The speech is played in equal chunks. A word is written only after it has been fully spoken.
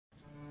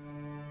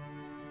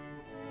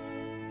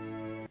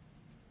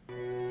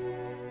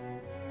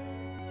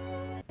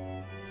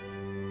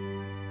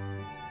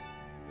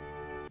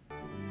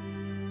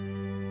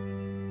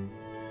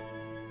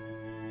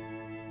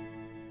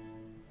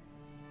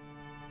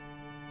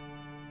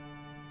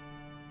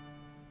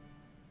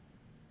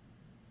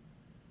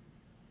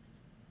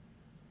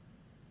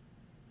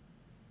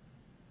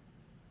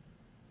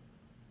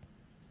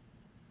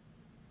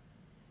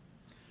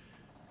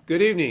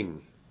Good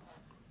evening.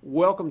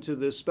 Welcome to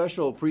this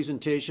special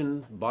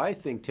presentation by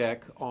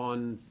ThinkTech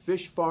on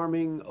fish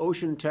farming,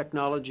 ocean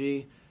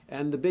technology,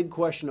 and the big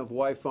question of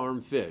why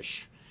farm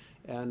fish.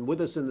 And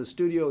with us in the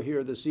studio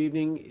here this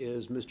evening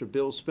is Mr.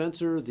 Bill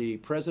Spencer, the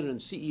President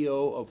and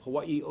CEO of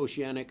Hawaii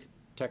Oceanic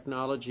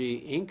Technology,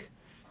 Inc.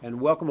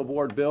 And welcome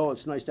aboard, Bill.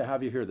 It's nice to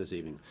have you here this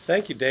evening.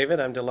 Thank you, David.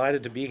 I'm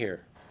delighted to be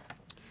here.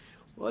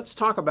 Let's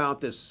talk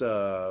about this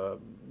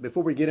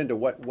before we get into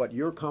what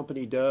your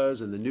company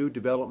does and the new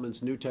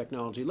developments, new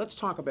technology. Let's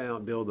talk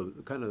about, Bill,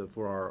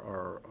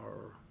 for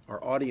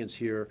our audience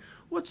here.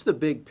 What's the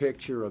big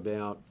picture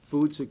about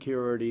food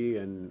security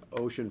and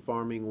ocean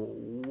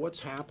farming? What's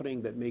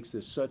happening that makes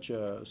this such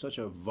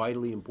a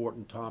vitally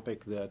important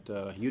topic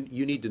that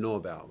you need to know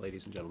about,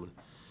 ladies and gentlemen?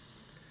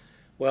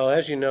 Well,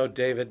 as you know,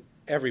 David,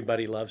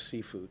 everybody loves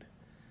seafood.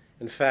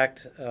 In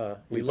fact,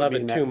 we love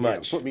it too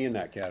much. Yeah, put me in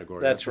that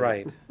category. That's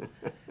right.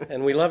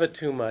 And we love it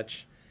too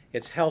much.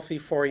 It's healthy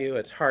for you.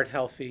 It's heart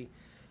healthy.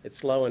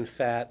 It's low in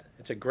fat.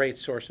 It's a great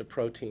source of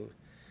protein.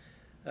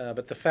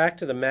 But the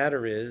fact of the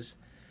matter is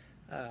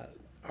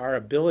our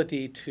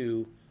ability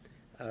to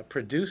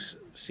produce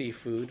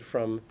seafood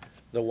from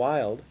the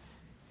wild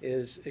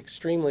is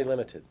extremely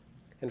limited.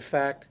 In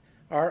fact,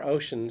 our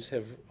oceans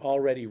have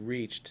already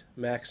reached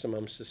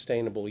maximum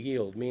sustainable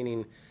yield,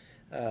 meaning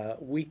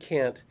we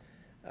can't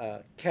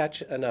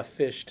catch enough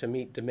fish to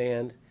meet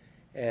demand,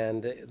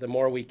 and the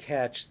more we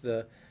catch,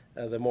 the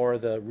more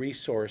the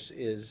resource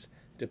is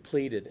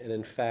depleted and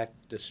in fact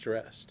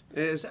distressed.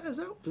 Is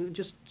that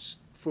just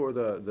for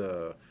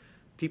the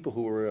people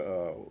who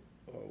are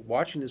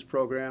watching this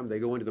program? They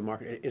go into the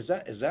market. Is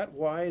that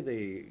why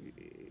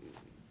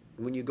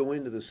when you go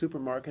into the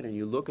supermarket and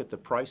you look at the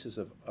prices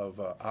of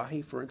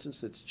ahi, for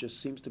instance, it just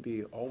seems to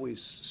be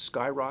always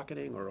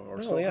skyrocketing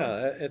or so?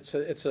 Yeah, it's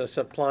a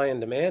supply and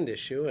demand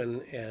issue,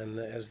 and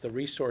as the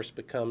resource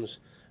becomes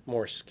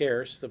more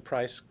scarce, the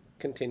price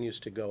continues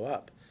to go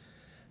up.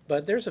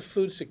 But there's a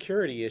food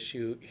security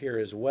issue here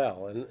as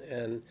well,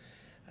 and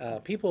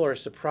people are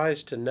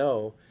surprised to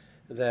know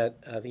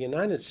that the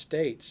United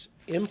States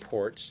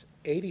imports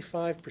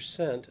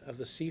 85% of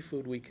the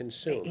seafood we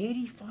consume.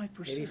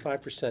 85%?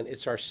 85%.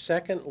 It's our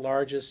second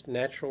largest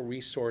natural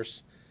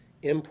resource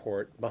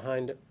import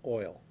behind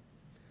oil.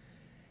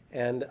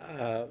 And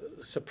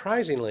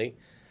surprisingly,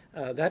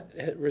 that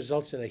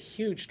results in a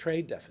huge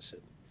trade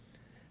deficit.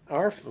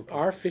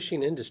 Our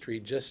fishing industry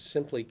just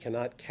simply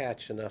cannot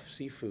catch enough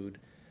seafood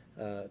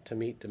to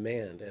meet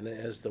demand. And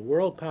as the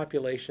world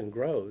population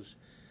grows,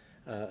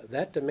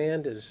 that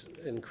demand is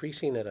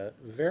increasing at a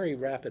very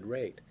rapid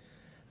rate.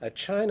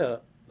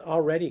 China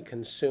already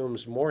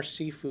consumes more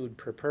seafood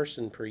per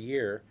person per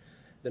year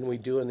than we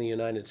do in the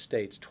United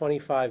States,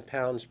 25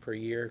 pounds per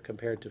year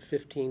compared to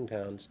 15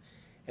 pounds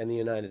in the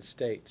United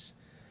States.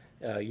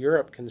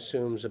 Europe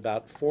consumes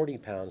about 40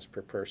 pounds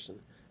per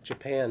person,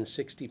 Japan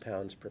 60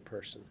 pounds per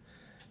person.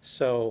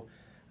 So,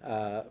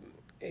 the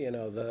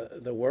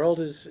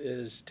world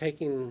is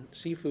taking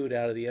seafood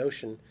out of the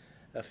ocean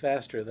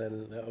faster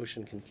than the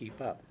ocean can keep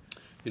up.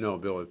 You know,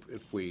 Bill,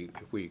 if we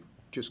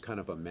just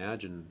kind of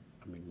imagine,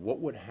 I mean, what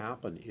would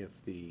happen if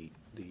the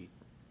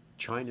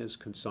China's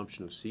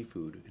consumption of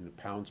seafood in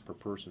pounds per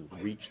person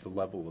reached the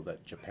level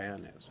that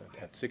Japan is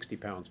at 60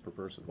 pounds per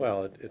person?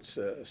 Well, it's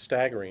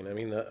staggering. I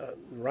mean,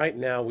 right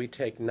now we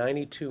take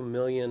 92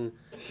 million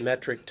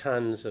metric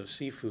tons of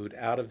seafood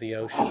out of the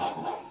ocean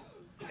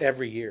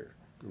every year.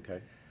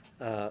 Okay.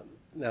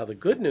 Now, the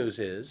good news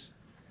is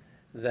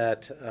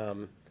that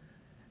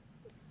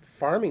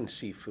farming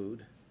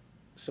seafood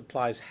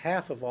supplies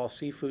half of all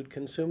seafood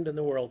consumed in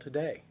the world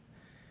today.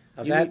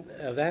 Of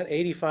that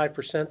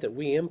 85% that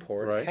we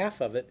import, right,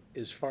 half of it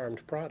is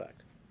farmed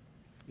product.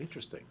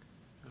 Interesting.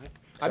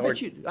 I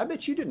bet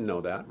you didn't know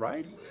that,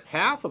 right?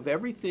 Half of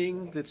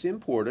everything that's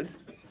imported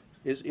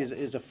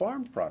is a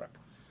farmed product.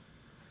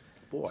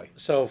 Boy.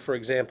 So, for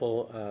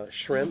example,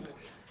 shrimp,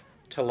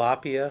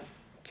 tilapia,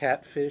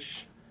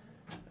 catfish,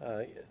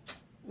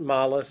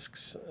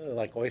 mollusks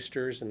like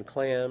oysters and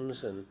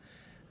clams, and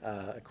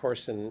of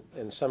course,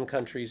 in some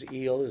countries,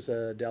 eel is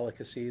a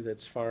delicacy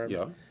that's farmed.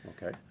 Yeah,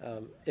 okay.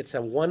 It's a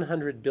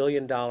 $100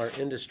 billion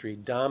industry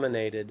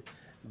dominated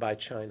by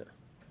China.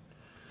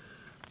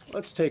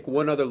 Let's take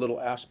one other little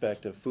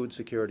aspect of food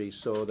security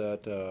so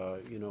that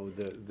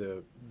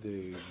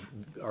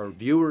our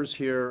viewers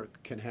here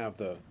can have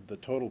the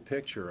total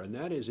picture, and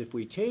that is if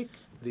we take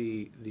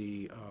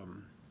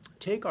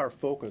take our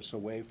focus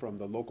away from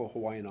the local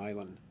Hawaiian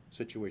island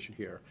situation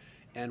here,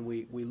 and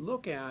we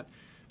look at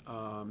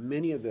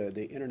many of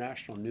the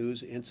international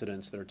news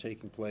incidents that are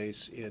taking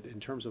place in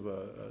terms of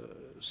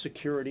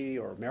security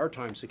or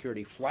maritime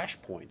security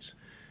flashpoints.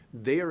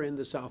 They are in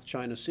the South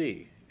China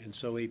Sea. And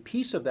so a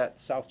piece of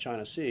that South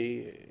China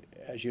Sea,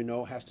 as you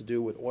know, has to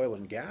do with oil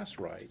and gas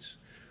rights.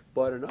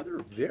 But another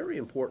very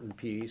important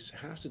piece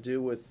has to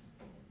do with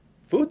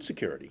food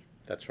security.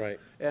 That's right.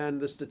 And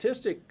the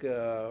statistic,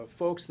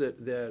 folks,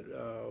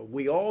 that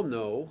we all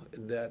know,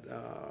 that,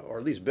 or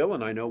at least Bill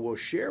and I know, will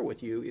share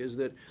with you, is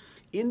that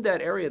in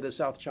that area of the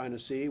South China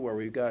Sea, where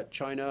we've got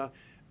China,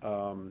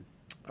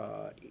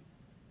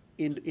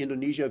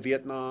 Indonesia,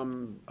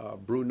 Vietnam,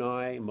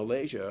 Brunei,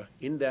 Malaysia,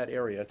 in that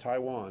area,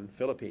 Taiwan,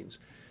 Philippines,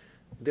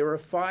 there are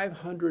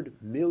 500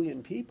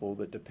 million people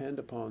that depend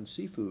upon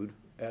seafood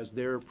as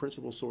their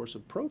principal source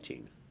of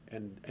protein.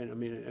 And I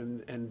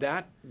mean, and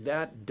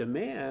that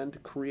demand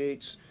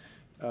creates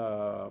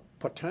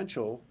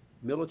potential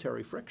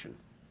military friction.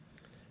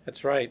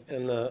 That's right.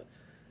 And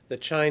the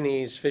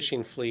Chinese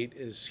fishing fleet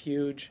is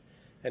huge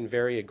and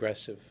very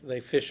aggressive. They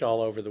fish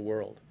all over the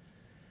world.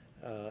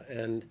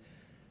 And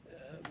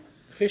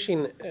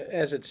fishing,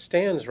 as it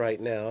stands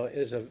right now,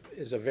 is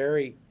a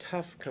very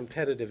tough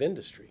competitive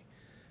industry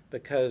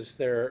because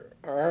there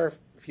are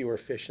fewer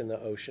fish in the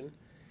ocean.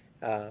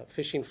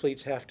 Fishing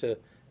fleets have to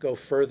go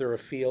further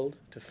afield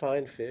to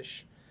find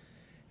fish.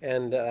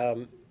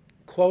 And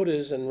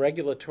quotas and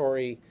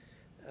regulatory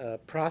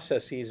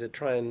processes that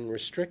try and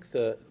restrict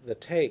the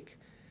take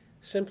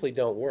simply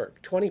don't work.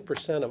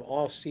 20% of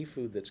all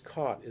seafood that's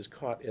caught is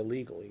caught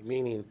illegally,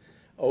 meaning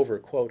over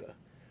quota,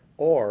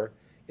 or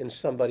in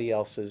somebody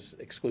else's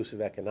exclusive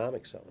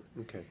economic zone.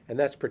 Okay. And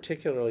that's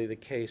particularly the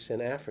case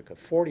in Africa.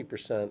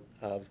 40%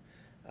 of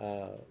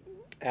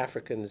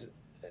Africans,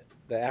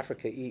 the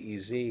Africa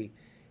EEZ,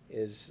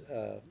 is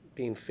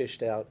being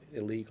fished out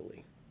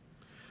illegally.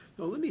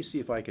 Now, let me see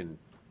if I can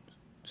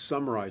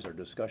summarize our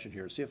discussion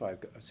here, see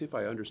if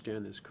I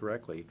understand this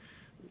correctly.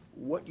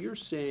 What you're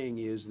saying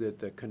is that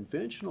the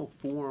conventional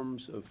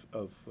forms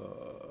of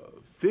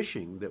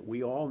fishing that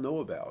we all know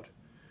about,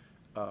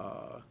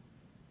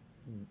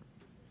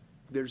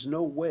 there's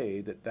no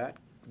way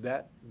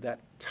that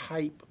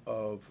type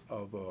of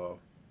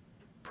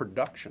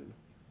production,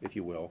 if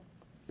you will,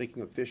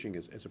 thinking of fishing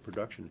as a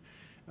production,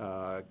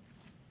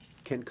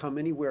 can come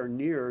anywhere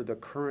near the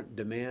current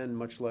demand,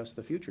 much less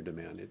the future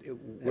demand.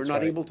 We're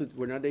not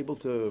able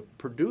to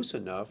produce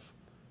enough.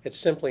 It's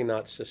simply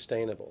not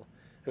sustainable.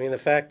 I mean, the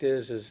fact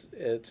is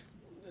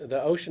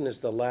the ocean is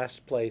the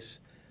last place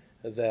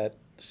that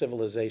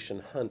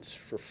civilization hunts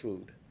for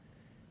food.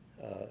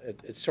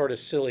 It's sort of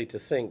silly to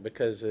think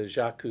because, as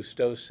Jacques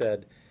Cousteau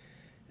said,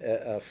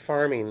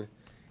 farming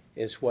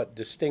is what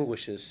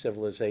distinguishes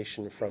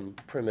civilization from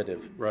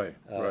primitive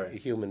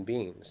human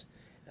beings.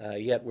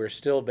 Yet we're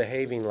still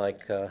behaving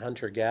like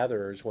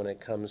hunter-gatherers when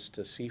it comes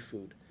to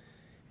seafood.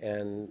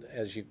 And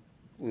as you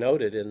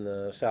noted, in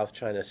the South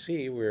China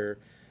Sea,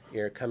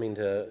 you're coming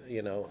to,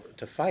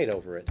 to fight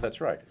over it. That's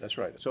right, that's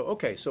right. So,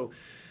 okay, so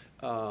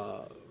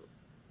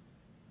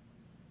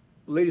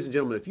ladies and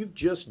gentlemen, if you've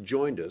just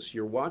joined us,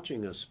 you're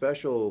watching a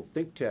special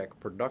ThinkTech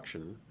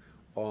production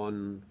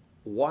on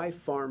why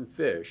farm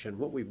fish, and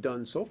what we've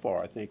done so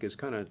far, I think, is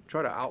kind of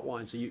try to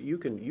outline so you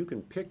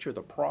can picture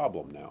the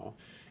problem now.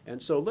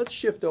 And so let's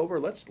shift over.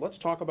 Let's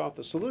talk about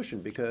the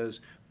solution,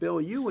 because Bill,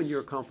 you and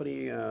your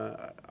company,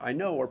 I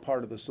know, are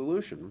part of the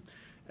solution.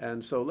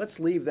 And so let's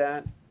leave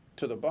that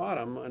to the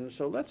bottom. And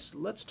so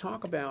let's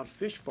talk about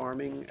fish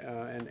farming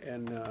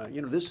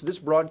this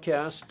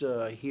broadcast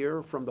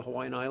here from the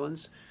Hawaiian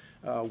Islands.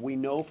 We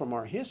know from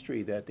our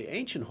history that the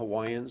ancient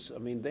Hawaiians, I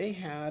mean, they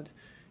had,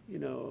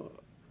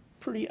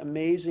 pretty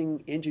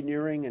amazing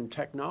engineering and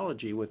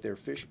technology with their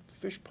fish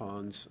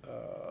ponds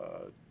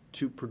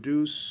to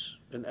produce,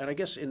 and I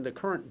guess in the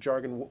current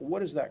jargon,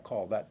 what is that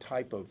called, that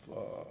type of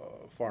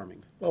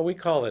farming? Well, we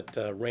call it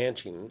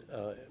ranching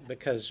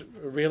because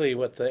really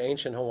what the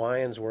ancient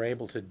Hawaiians were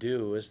able to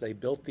do is they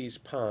built these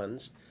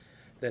ponds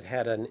that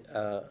had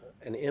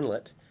an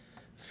inlet.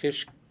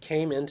 Fish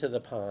came into the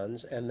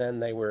ponds and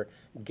then they were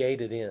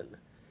gated in,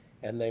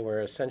 and they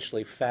were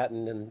essentially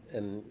fattened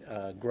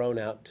and grown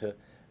out to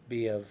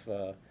be of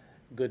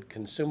good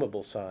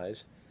consumable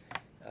size,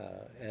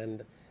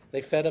 and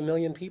they fed 1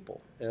 million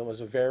people. And it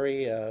was a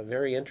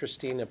very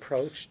interesting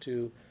approach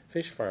to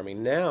fish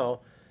farming. Now,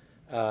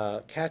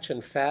 catch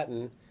and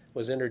fatten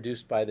was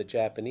introduced by the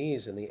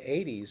Japanese in the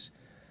 80s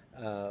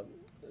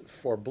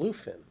for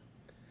bluefin,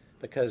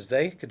 because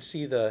they could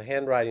see the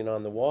handwriting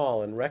on the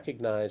wall and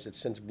recognize that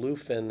since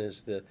bluefin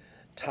is the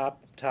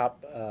top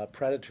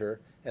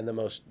predator and the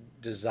most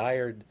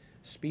desired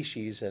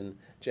species in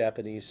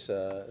Japanese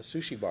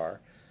sushi bar,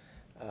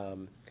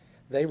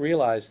 they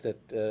realized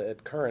that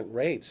at current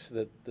rates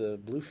that the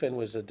bluefin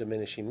was a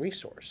diminishing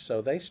resource.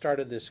 So they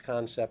started this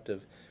concept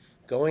of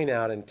going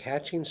out and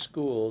catching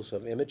schools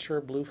of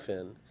immature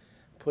bluefin,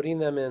 putting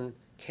them in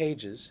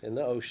cages in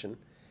the ocean,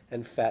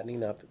 and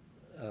fattening up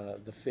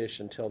the fish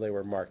until they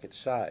were market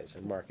size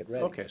and market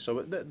ready. Okay,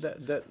 so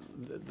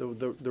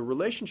the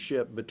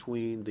relationship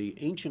between the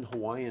ancient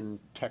Hawaiian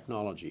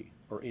technology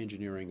or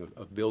engineering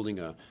of building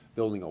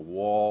a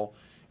wall,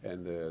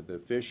 and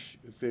the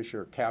fish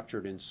are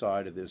captured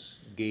inside of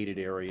this gated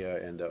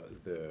area, and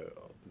the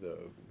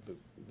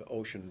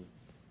ocean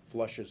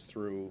flushes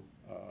through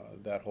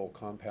that whole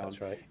compound.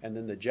 That's right. And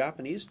then the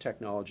Japanese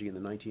technology in the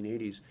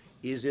 1980s,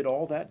 is it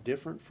all that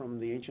different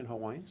from the ancient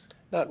Hawaiians?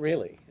 Not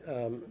really.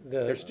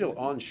 They're still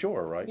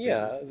onshore, right?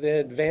 Yeah, the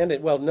advantage,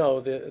 well, no,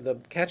 the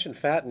catch and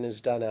fatten is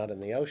done out in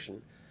the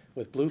ocean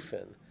with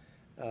bluefin,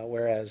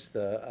 whereas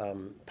the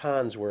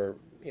ponds were,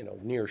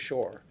 near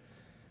shore.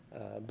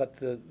 But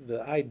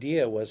the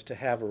idea was to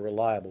have a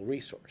reliable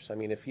resource. I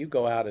mean, if you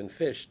go out and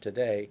fish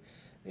today,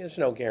 there's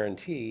no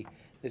guarantee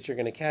that you're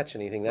going to catch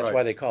anything. That's Right.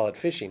 why they call it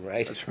fishing,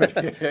 right? That's right.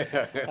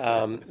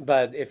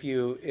 But if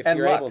And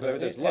you're luck, able to,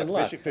 there's and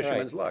luck, luck,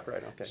 fisherman's right. luck,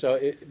 right, okay. So,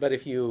 but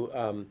if you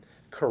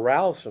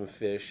corral some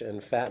fish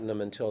and fatten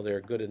them until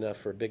they're good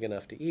enough or big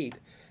enough to eat,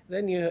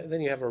 then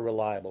you have a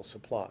reliable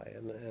supply,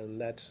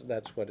 and that's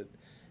what it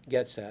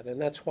gets at,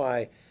 and that's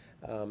why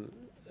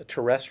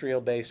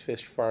terrestrial-based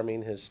fish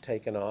farming has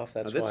taken off.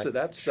 That's Now, why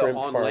that's the shrimp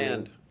on-land,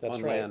 farming. That's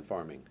on-land right.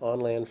 farming.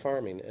 On-land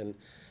farming, and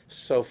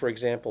so, for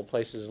example,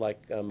 places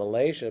like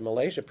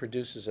Malaysia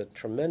produces a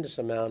tremendous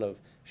amount of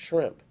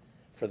shrimp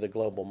for the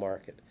global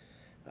market,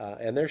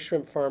 and their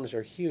shrimp farms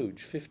are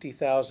huge,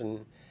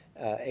 50,000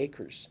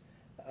 acres.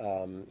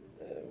 Are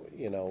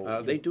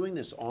they doing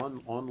this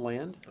on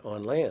land?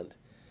 On land.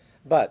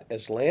 But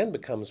as land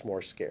becomes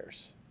more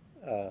scarce,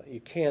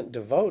 you can't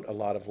devote a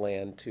lot of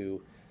land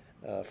to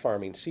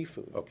farming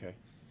seafood. Okay.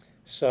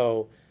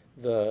 So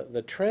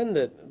the trend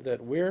that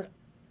we're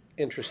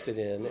interested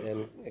in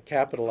and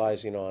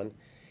capitalizing on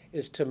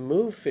is to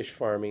move fish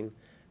farming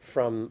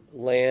from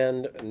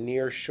land,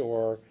 near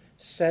shore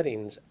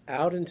settings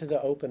out into the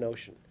open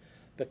ocean.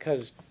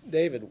 Because,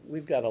 David,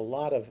 we've got a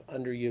lot of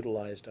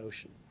underutilized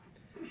ocean.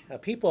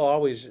 People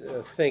always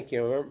think,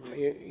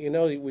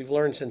 we've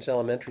learned since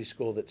elementary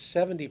school that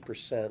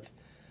 70%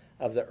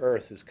 of the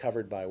Earth is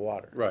covered by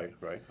water. Right,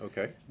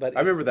 okay. But I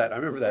remember that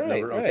right,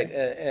 number, okay. Right,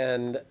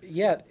 and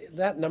yet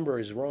that number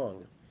is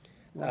wrong.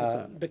 Why is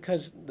that?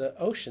 Because the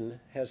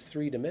ocean has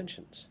 3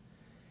 dimensions.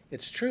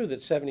 It's true that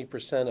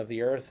 70% of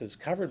the Earth is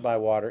covered by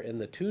water in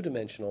the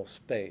 2-dimensional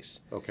space.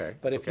 Okay.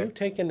 But if okay. you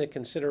take into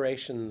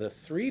consideration the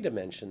 3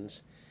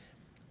 dimensions,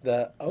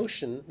 the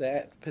ocean,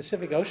 the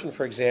Pacific Ocean,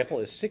 for example,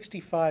 is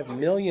 65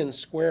 million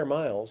square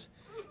miles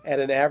at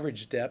an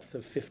average depth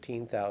of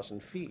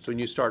 15,000 feet. So when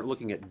you start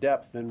looking at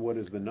depth, then what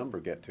does the number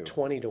get to?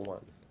 20 to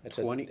 1. It's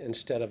 20?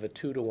 Instead of a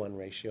 2 to 1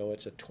 ratio,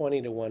 it's a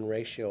 20 to 1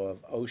 ratio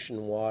of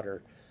ocean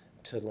water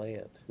to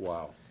land.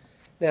 Wow.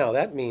 Now,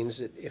 that means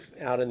that if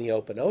out in the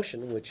open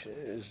ocean, which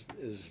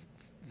is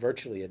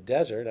virtually a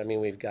desert, I mean,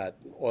 we've got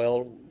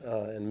oil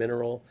and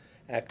mineral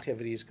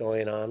activities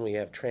going on, we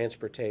have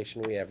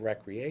transportation, we have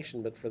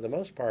recreation, but for the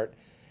most part,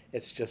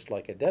 it's just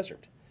like a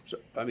desert. So,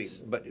 I mean,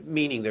 but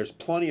meaning there's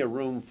plenty of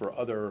room for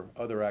other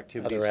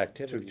activities,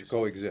 to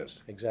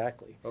coexist.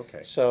 Exactly.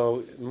 Okay.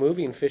 So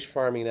moving fish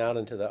farming out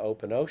into the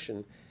open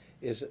ocean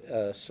is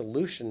a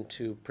solution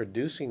to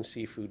producing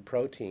seafood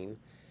protein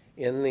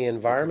in the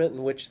environment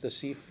in which the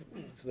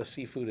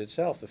seafood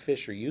itself, the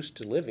fish, are used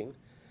to living.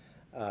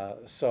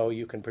 So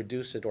you can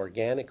produce it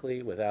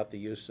organically without the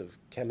use of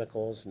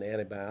chemicals and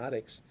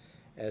antibiotics,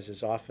 as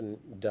is often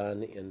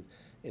done in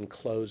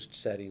enclosed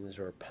settings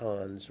or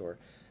ponds or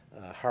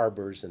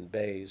harbors and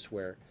bays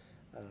where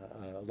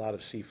a lot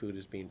of seafood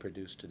is being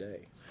produced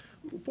today.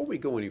 Before we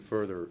go any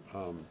further,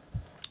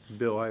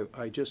 Bill, I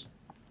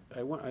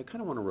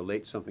kind of want to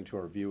relate something to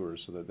our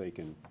viewers so that they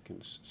can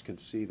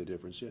see the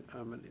difference.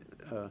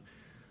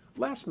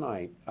 Last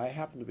night, I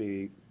happened to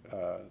be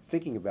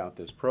thinking about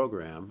this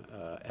program,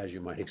 as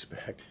you might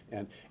expect,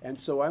 and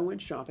so I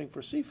went shopping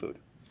for seafood.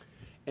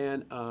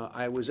 And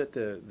I was at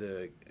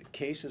the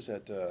cases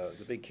at the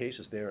big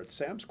cases there at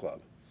Sam's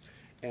Club,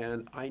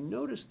 and I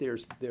noticed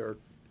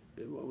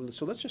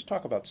so let's just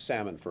talk about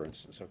salmon, for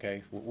instance,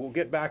 okay? We'll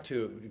get back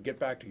to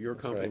your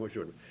company, right. what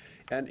you're doing.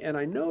 And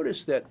I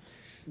noticed that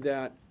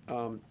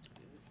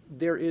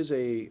there is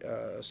a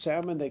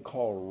salmon they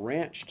call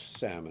ranched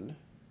salmon,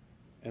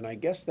 and I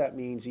guess that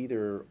means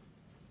either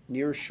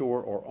near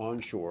shore or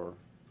onshore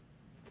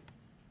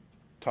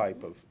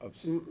type of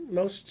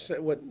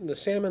What the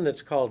salmon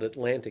that's called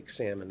Atlantic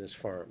salmon is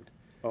farmed.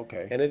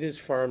 okay. And it is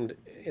farmed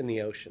in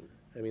the ocean.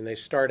 I mean, they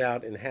start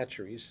out in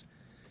hatcheries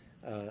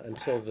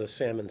until the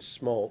salmon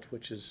smolt,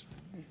 which has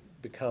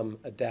become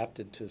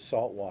adapted to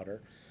salt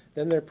water.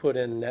 Then they're put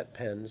in net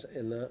pens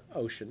in the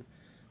ocean,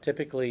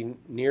 typically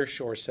near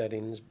shore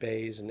settings,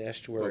 bays and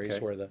estuaries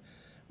Okay. where the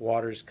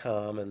water's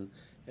calm and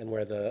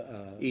where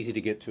the Easy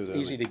to get to.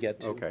 easy to get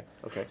to. Okay,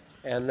 okay.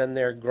 And then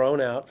they're grown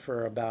out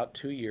for about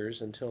 2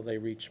 years until they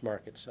reach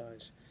market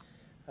size.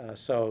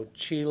 So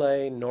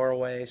Chile,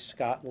 Norway,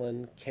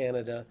 Scotland,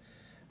 Canada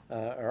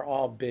are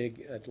all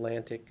big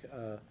Atlantic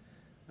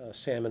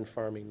salmon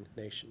farming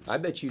nations. I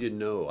bet you didn't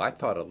know. I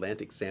thought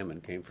Atlantic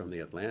salmon came from the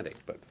Atlantic,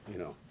 but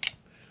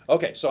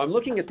Okay, so I'm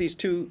looking at these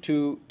two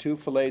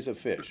fillets of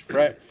fish,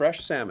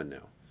 fresh salmon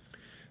now.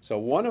 So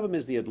one of them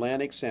is the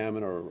Atlantic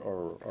salmon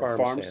or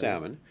farm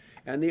salmon,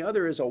 and the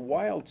other is a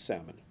wild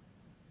salmon.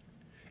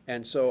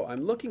 And so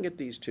I'm looking at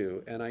these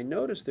two, and I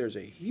notice there's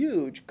a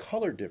huge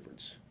color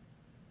difference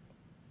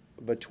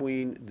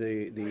between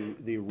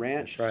the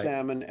ranched That's right.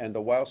 salmon and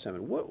the wild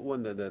salmon.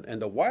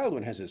 And the wild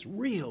one has this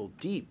real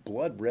deep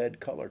blood red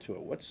color to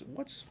it.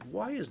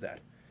 Why is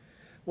that?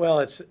 Well,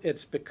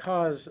 it's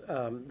because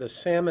the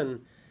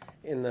salmon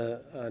in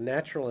the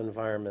natural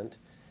environment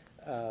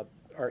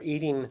are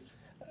eating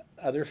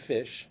other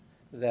fish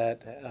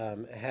that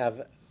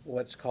have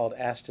what's called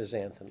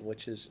astaxanthin,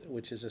 which is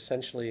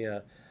essentially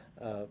a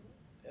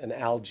an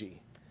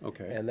algae.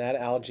 Okay. And that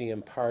algae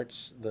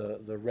imparts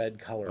the red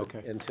color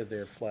Okay. into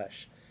their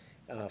flesh.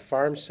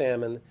 Farm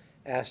salmon,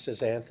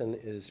 astaxanthin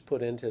is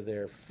put into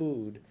their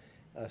food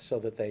so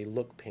that they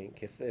look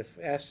pink. If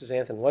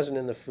astaxanthin wasn't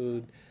in the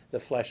food, the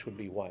flesh would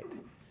be white.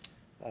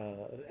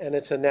 And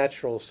it's a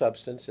natural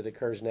substance. It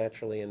occurs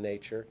naturally in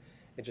nature.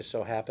 It just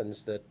so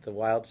happens that the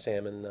wild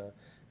salmon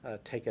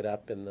take it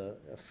up in the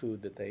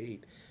food that they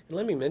eat. And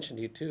let me mention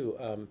to you, too,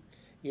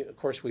 of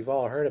course, we've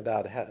all heard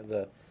about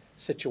the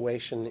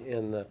situation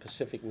in the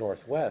Pacific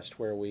Northwest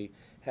where we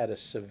had a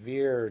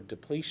severe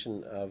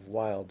depletion of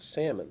wild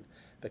salmon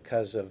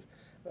because of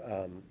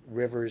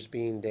rivers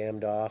being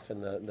dammed off,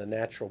 and the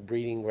natural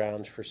breeding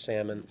grounds for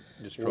salmon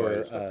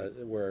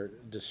were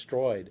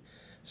destroyed.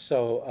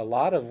 So a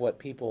lot of what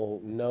people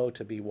know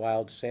to be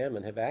wild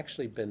salmon have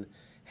actually been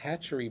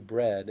hatchery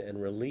bred and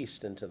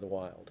released into the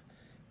wild,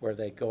 where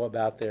they go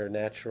about their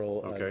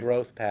natural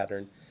growth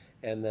pattern,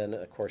 and then,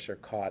 of course, are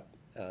caught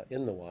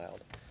in the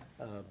wild.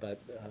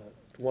 But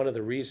one of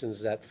the reasons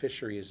that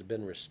fishery has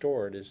been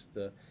restored is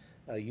the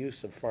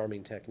use of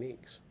farming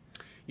techniques.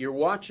 You're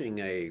watching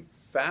a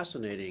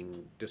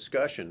fascinating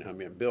discussion. I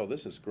mean, Bill,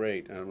 this is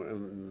great.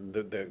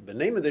 The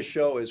name of this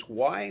show is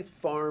Why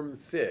Farm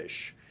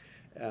Fish?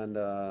 And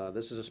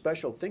this is a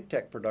special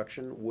ThinkTech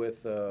production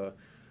with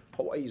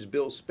Hawaii's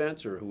Bill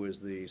Spencer, who is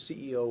the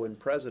CEO and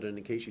president,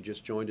 in case you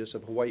just joined us,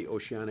 of Hawaii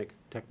Oceanic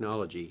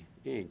Technology,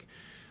 Inc.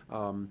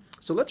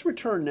 So let's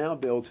return now,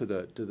 Bill, to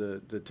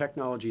the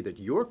technology that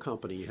your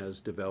company has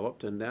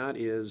developed, and that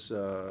is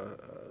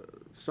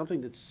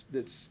something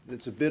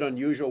that's a bit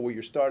unusual, where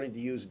you're starting to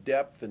use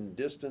depth and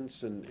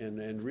distance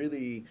and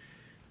really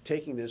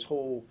taking this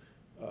whole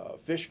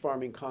fish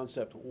farming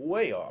concept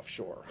way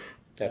offshore.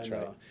 That's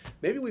right.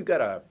 Maybe we've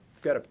got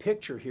a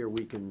picture here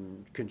we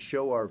can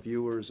show our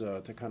viewers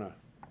to kind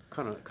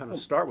of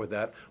start with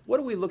that. What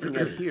are we looking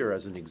at here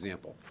as an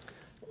example?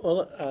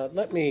 Well,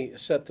 let me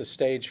set the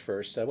stage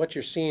first. What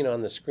you're seeing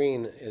on the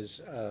screen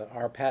is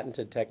our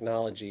patented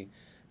technology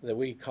that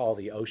we call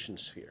the ocean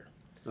sphere.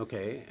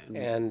 Okay.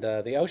 And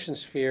the ocean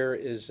sphere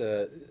is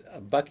a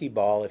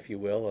buckyball, if you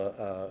will,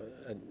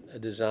 a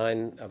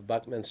design of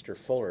Buckminster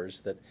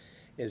Fuller's that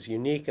is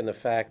unique in the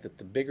fact that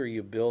the bigger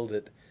you build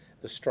it,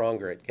 the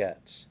stronger it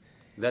gets.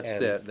 That's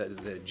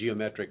the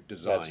geometric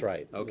design. That's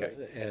right. Okay.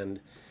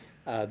 And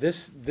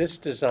this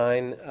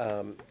design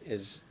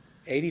is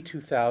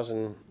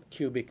 82,000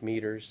 cubic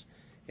meters.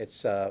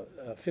 It's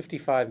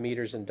 55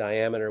 meters in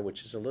diameter,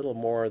 which is a little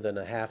more than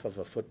a half of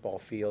a football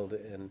field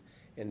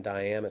in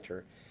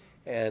diameter.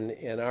 And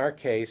in our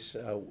case,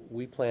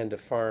 we plan to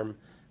farm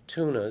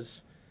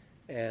tunas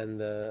and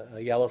the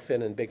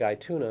yellowfin and big eye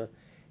tuna,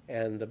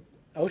 and the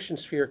ocean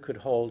sphere could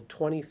hold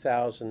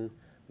 20,000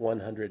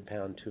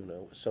 100-pound tuna.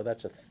 So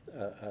that's a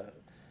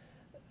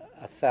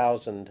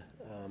 1,000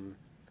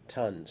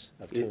 tons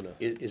of tuna.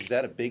 Is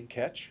that a big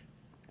catch?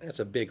 That's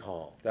a big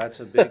haul. That's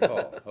a big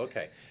haul.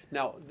 Okay.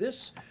 Now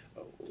this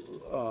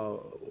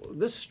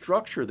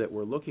structure that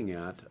we're looking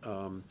at,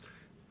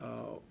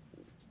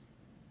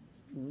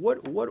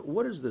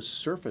 what is the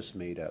surface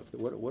made of?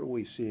 What are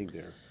we seeing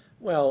there?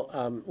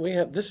 Well,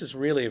 this is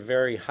really a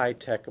very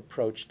high-tech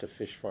approach to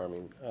fish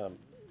farming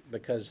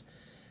because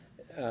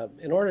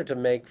in order to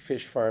make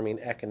fish farming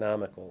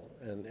economical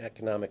and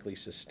economically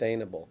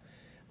sustainable,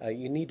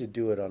 you need to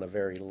do it on a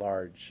very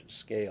large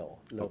scale,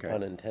 no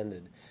pun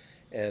intended.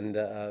 And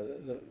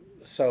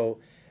so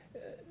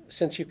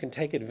since you can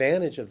take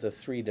advantage of the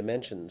 3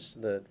 dimensions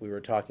that we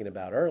were talking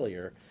about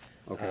earlier,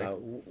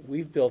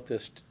 we've built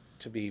this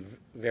to be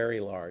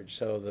very large.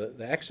 So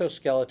the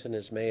exoskeleton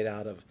is made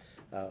out of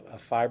a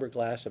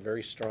fiberglass, a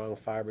very strong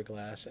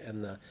fiberglass,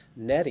 and the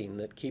netting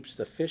that keeps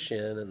the fish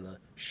in and the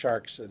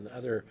sharks and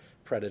other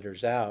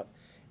predators out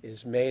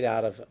is made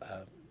out of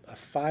a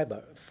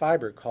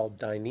fiber called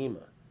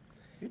Dyneema.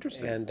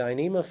 Interesting. And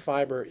Dyneema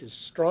fiber is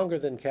stronger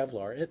than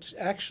Kevlar. It's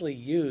actually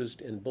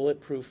used in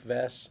bulletproof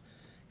vests,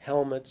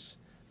 helmets,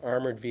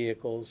 armored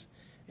vehicles,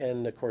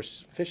 and of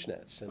course fish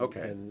nets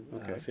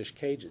and fish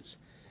cages.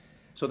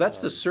 So that's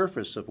the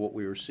surface of what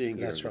we were seeing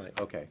here. That's right.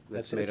 Okay.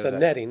 It's a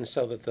netting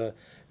so that the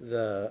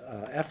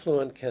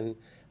effluent can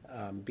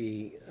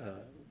be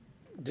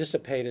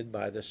dissipated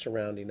by the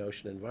surrounding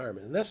ocean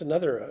environment. And that's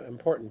another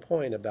important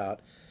point about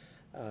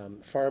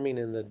farming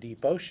in the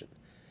deep ocean,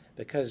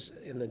 because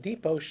in the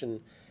deep ocean,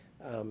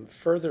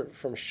 further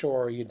from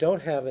shore, you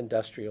don't have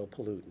industrial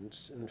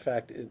pollutants. In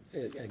fact,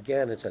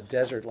 again, it's a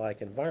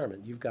desert-like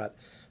environment. You've got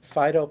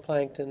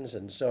phytoplanktons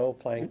and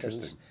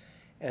zooplanktons.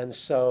 And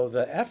so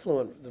the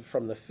effluent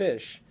from the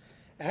fish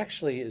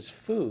actually is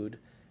food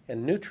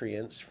and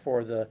nutrients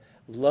for the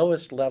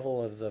lowest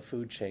level of the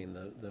food chain,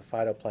 the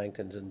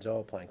phytoplanktons and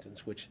zooplanktons,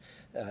 which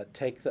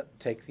take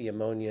the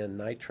ammonia and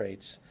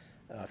nitrates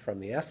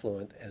from the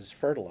effluent as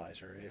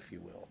fertilizer, if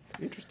you will.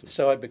 Interesting.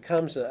 So it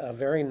becomes a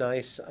very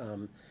nice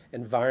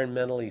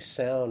environmentally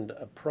sound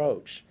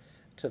approach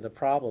to the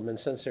problem. And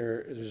since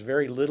there's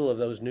very little of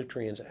those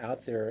nutrients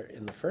out there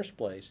in the first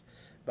place,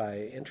 by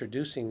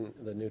introducing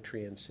the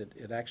nutrients,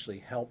 it actually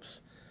helps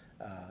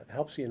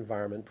helps the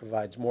environment,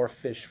 provides more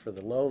fish for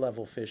the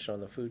low-level fish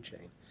on the food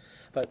chain.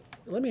 But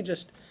let me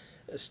just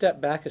step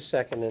back a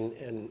second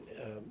and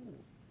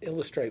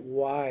illustrate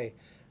why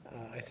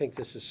I think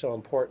this is so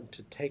important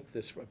to take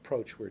this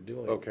approach we're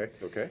doing. Okay,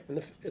 okay.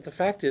 And the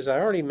fact is, I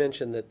already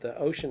mentioned that the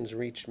oceans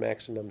reached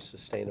maximum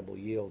sustainable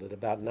yield at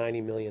about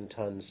 90 million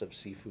tons of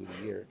seafood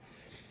a year.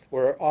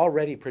 We're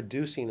already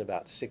producing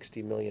about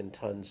 60 million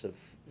tons of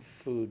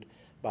food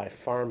by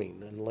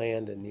farming on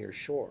land and near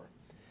shore.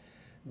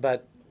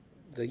 But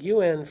the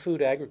UN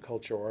Food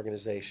Agriculture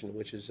Organization,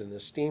 which is an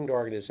esteemed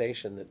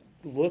organization that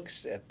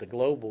looks at the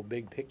global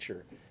big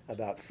picture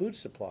about food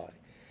supply,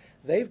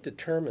 they've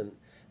determined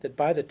that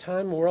by the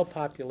time world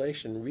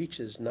population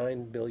reaches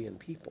 9 billion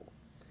people,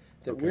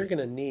 that we're going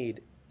to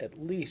need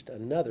at least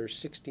another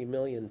 60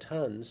 million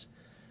tons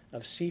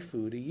of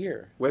seafood a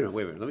year. Wait a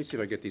minute. Let me see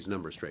if I get these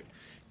numbers straight.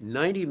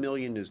 90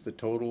 million is the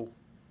total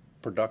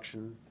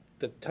production?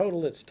 The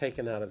total that's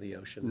taken out of the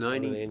ocean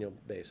on an annual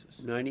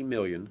basis. 90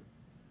 million.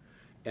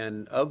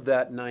 And of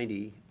that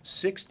 90,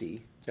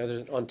 60...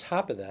 Now, on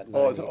top of that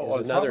 90 is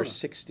another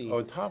 60,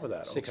 on top of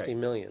that, 60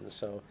 million.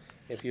 So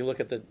if you look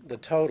at the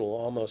total,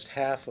 almost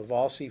half of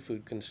all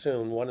seafood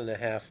consumed,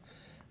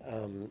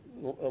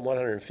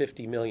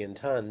 150 million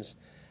tons,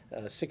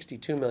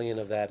 62 million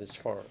of that is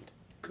farmed.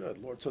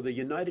 Good Lord. So the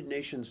United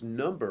Nations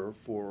number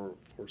for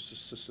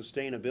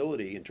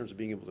sustainability in terms of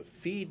being able to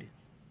feed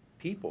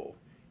people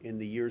in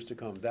the years to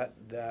come, that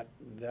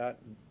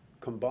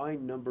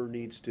combined number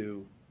needs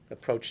to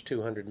approach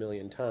 200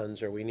 million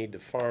tons, or we need to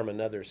farm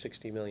another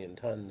 60 million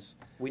tons.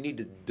 We need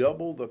to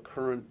double the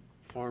current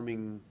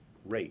farming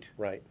rate.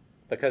 Right,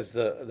 because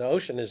the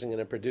ocean isn't going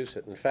to produce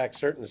it. In fact,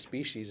 certain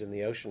species in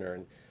the ocean are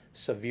in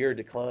severe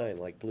decline,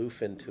 like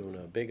bluefin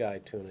tuna,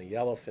 big-eye tuna,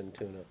 yellowfin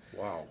tuna.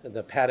 Wow.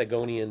 The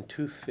Patagonian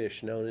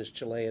toothfish known as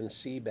Chilean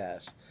sea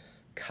bass,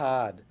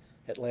 cod,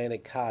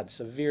 Atlantic cod,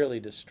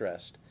 severely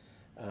distressed,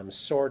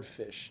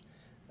 swordfish.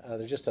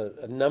 There's just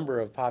a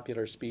number of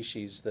popular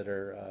species that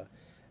are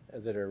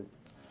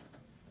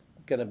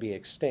going to be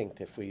extinct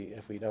if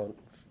we don't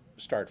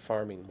start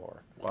farming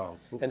more. Wow.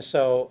 And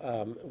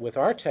so with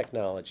our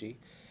technology,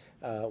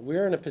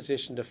 we're in a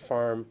position to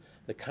farm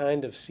the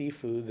kind of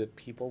seafood that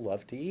people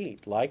love to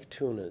eat, like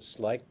tunas,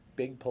 like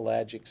big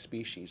pelagic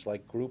species,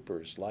 like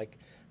groupers, like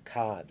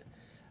cod,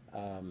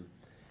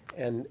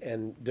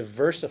 and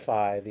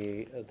diversify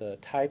the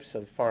types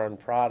of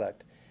farmed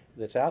product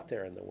that's out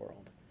there in the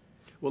world.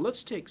 Well,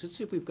 let's see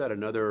if we've got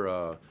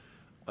another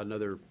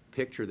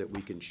picture that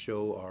we can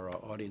show our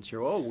audience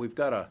here. Oh, we've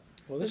got a...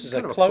 Well, this is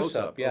kind a of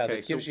close-up, yeah, okay,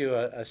 that gives you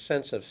a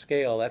sense of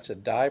scale. That's a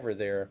diver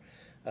there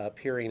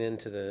peering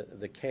into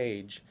the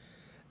cage.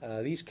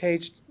 These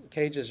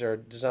cages are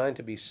designed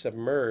to be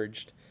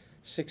submerged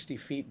 60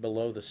 feet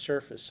below the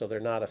surface, so they're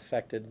not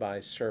affected by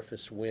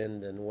surface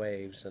wind and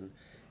waves and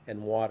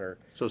water.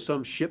 So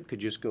some ship could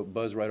just go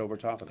buzz right over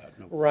top of that.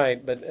 No.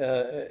 Right, but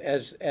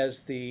as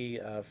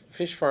the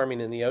fish farming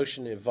in the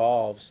ocean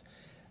evolves,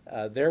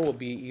 there will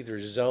be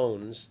either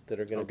zones that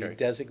are going to be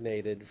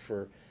designated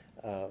for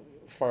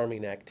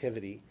farming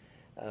activity.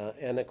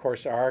 And of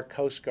course, our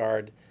Coast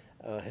Guard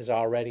has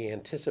already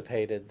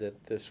anticipated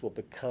that this will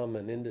become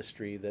an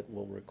industry that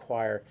will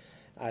require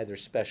either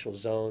special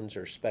zones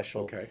or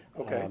special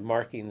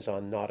markings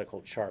on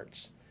nautical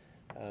charts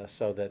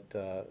so that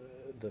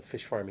the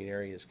fish farming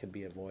areas can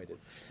be avoided.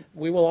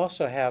 We will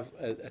also have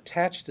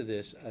attached to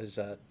this as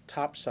a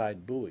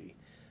topside buoy,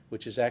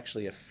 which is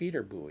actually a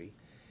feeder buoy.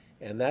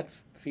 And that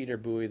feeder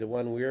buoy, the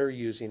one we're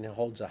using,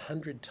 holds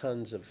 100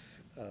 tons of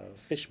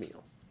fish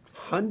meal.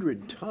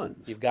 100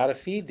 tons? You've got to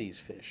feed these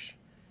fish.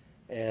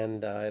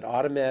 And it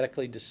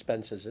automatically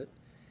dispenses it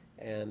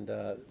and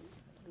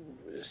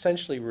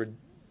essentially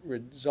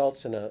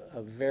results in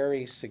a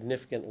very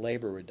significant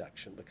labor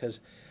reduction, because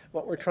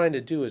what we're trying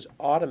to do is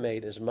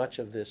automate as much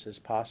of this as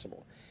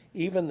possible.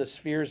 Even the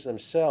spheres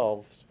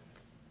themselves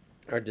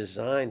are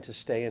designed to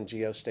stay in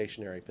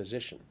geostationary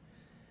position.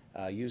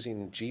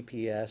 Using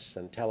GPS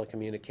and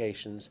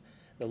telecommunications,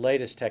 the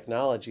latest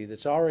technology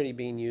that's already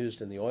being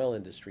used in the oil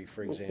industry,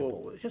 for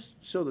example. Well, just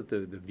so that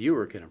the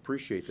viewer can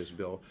appreciate this,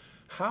 Bill,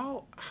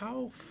 how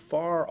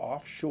far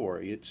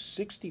offshore, it's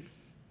 60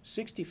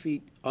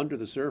 feet under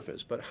the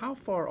surface, but how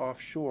far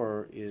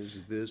offshore is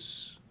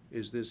this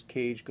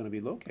cage going to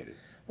be located?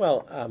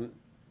 Well,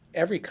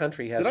 every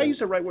country has... Did I use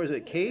the right word? Is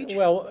it cage?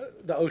 Well,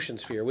 the ocean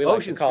sphere. We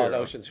like to call it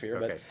ocean sphere,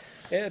 but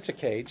it's a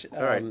cage.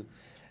 All right.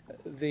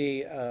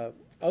 The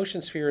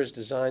ocean sphere is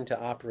designed to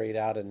operate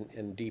out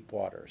in deep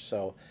water.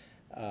 So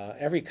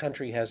every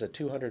country has a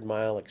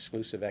 200-mile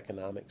exclusive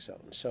economic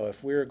zone. So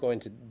if we're going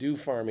to do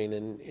farming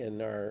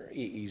in our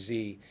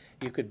EEZ,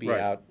 you could be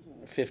out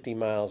 50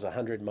 miles,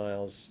 100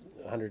 miles,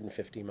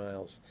 150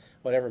 miles,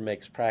 whatever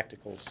makes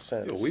practical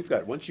sense. You know, we've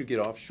got, once you get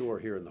offshore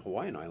here in the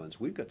Hawaiian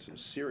Islands, we've got some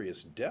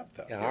serious depth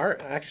out there.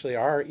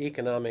 Our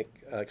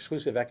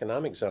exclusive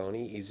economic zone,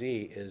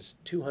 EEZ, is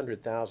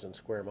 200,000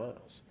 square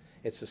miles.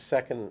 It's the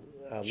second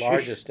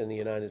largest in the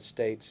United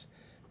States,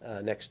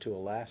 next to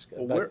Alaska.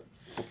 Well,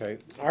 Okay.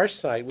 Our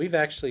site,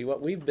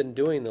 what we've been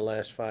doing the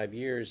last 5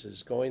 years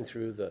is going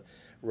through the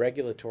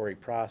regulatory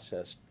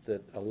process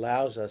that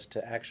allows us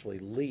to actually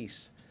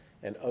lease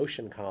an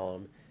ocean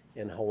column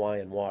in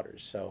Hawaiian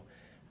waters. So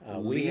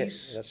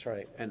Lease that's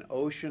right, an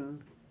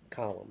ocean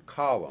column.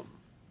 column.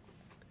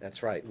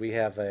 That's right. We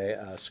have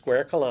a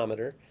square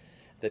kilometer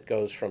that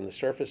goes from the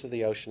surface of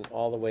the ocean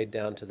all the way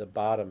down to the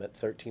bottom at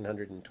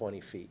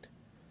 1,320 feet.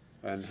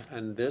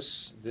 And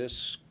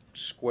this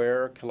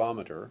square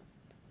kilometer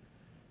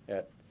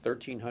at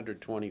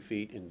 1,320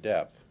 feet in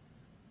depth,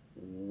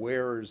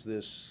 where is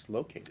this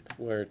located?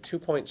 We're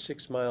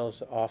 2.6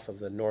 miles off of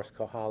the North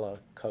Kohala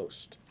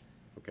coast.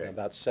 Okay.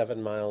 About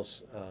 7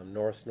 miles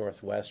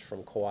north-northwest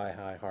from Kauai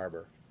High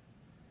Harbor.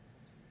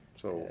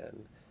 So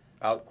And,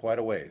 out quite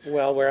a ways.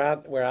 well, we're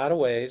out a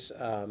ways.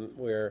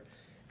 We're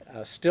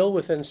still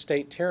within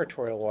state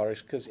territorial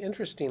waters because,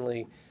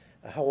 interestingly,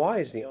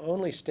 Hawaii is the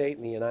only state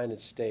in the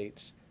United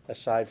States,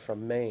 aside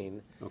from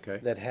Maine, Okay.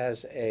 that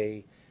has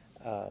a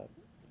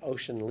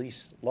ocean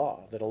lease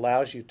law that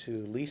allows you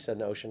to lease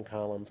an ocean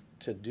column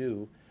to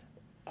do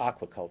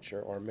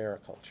aquaculture or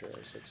mariculture,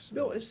 as it's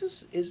Bill, known. is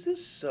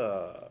this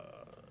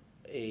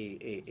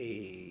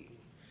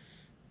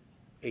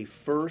a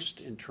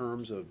first in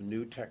terms of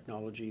new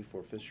technology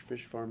for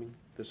fish farming?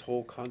 This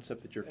whole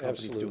concept that your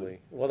company's Absolutely. doing.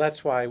 Well,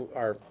 that's why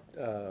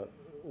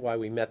why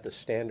we met the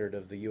standard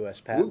of the U.S.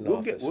 Patent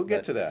Office. We'll get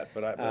but to that,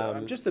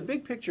 but just the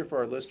big picture for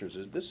our listeners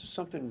is this is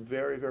something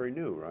very, very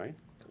new, right?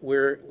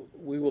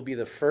 we will be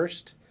the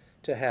first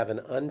to have an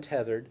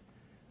untethered,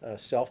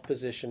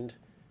 self-positioned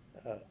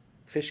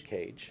fish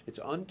cage. It's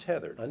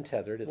untethered.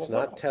 Untethered. It's Well,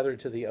 not tethered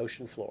to the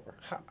ocean floor.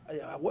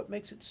 What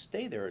makes it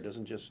stay there? It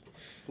doesn't just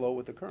flow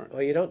with the current.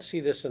 Well, you don't see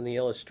this in the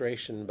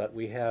illustration, but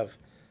we have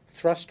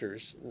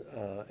thrusters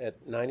at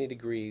 90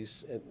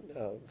 degrees,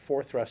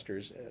 4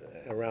 thrusters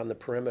around the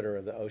perimeter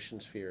of the ocean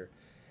sphere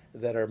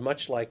that are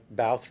much like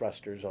bow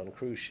thrusters on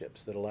cruise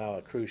ships that allow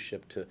a cruise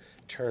ship to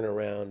turn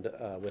around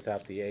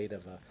without the aid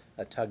of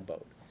a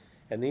tugboat.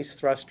 And these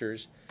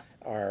thrusters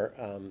are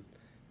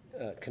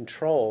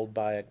controlled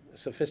by a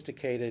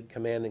sophisticated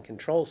command and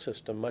control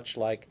system, much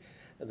like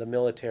the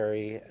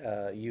military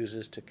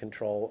uses to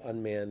control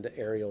unmanned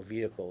aerial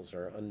vehicles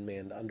or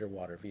unmanned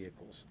underwater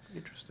vehicles.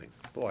 Interesting.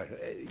 Boy,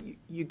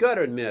 you got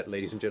to admit,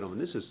 ladies and gentlemen,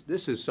 this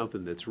is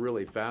something that's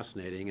really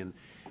fascinating, and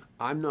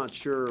I'm not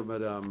sure,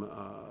 but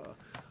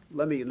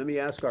let me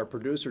ask our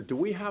producer, do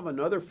we have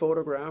another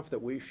photograph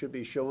that we should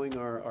be showing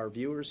our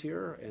viewers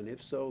here? And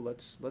if so,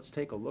 let's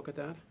take a look at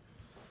that.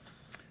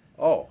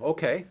 Oh,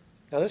 okay.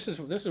 Now this is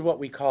what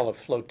we call a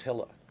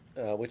flotilla,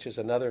 which is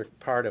another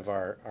part of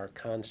our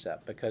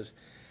concept, because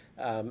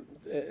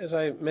as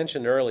I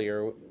mentioned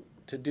earlier,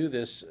 to do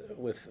this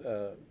with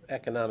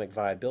economic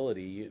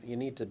viability, you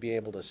need to be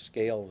able to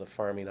scale the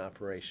farming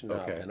operation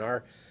up. Okay. And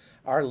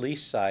our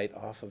lease site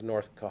off of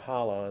North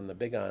Kohala on the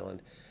Big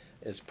Island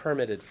is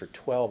permitted for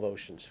 12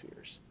 ocean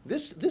spheres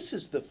This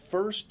is the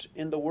first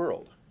in the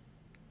world.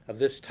 of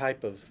this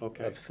type of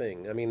Okay.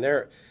 thing. I mean,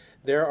 there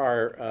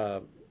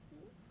are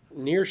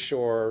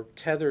nearshore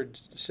tethered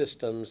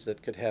systems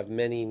that could have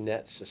many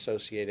nets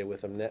associated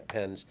with them, net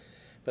pens,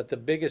 but the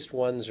biggest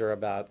ones are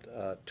about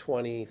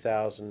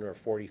 20,000 or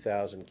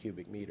 40,000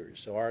 cubic meters.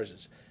 So ours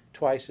is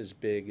twice as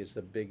big as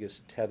the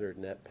biggest tethered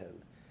net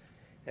pen.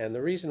 And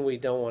the reason we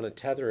don't want to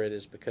tether it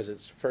is because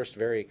it's first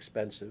very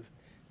expensive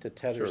to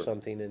tether Sure.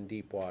 something in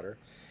deep water,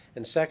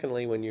 and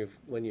secondly, when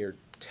you're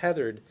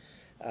tethered,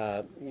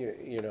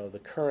 you know the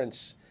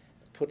currents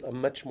put a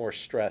much more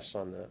stress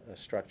on the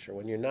structure.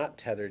 When you're not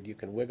tethered, you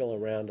can wiggle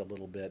around a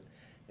little bit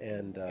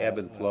and Ebb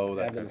and flow,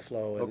 that ebb kind and of-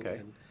 flow. okay.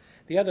 And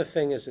the other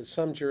thing is that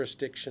some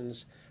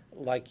jurisdictions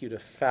like you to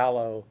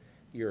fallow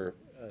your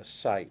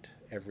site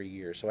every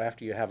year. So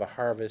after you have a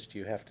harvest,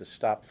 you have to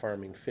stop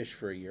farming fish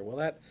for a year. Well,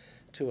 that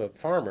to a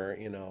farmer,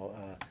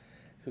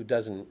 who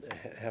doesn't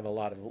have a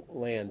lot of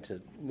land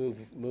to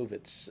move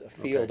its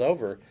field Okay.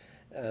 over,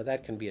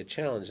 that can be a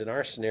challenge. In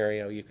our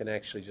scenario, you can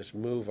actually just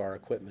move our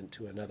equipment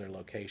to another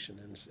location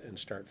and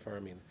start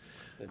farming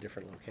at a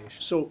different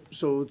location.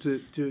 So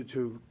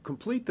to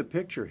complete the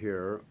picture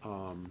here,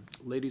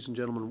 ladies and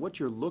gentlemen, what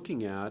you're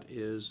looking at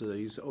is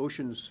these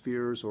ocean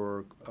spheres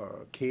or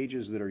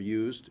cages that are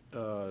used,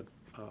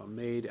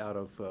 made out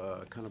of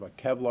kind of a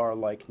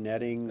Kevlar-like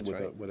netting That's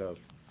with right. with a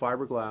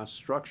fiberglass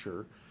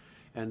structure,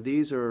 and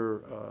these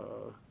are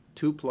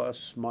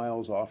 2+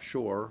 miles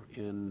offshore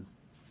in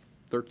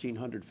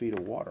 1,300 feet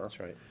of water. That's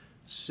right.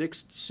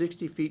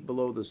 60 feet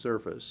below the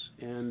surface.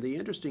 And the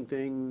interesting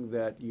thing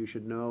that you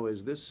should know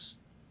is this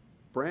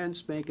brand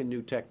spanking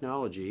new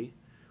technology,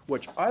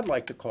 which I'd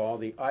like to call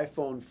the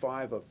iPhone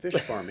 5 of fish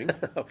farming,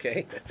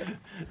 Okay.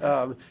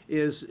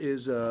 this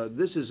is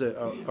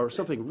or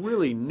something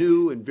really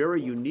new and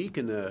very unique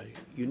in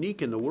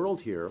the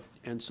world here.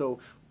 And so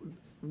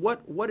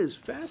what is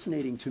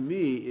fascinating to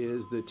me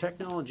is the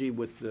technology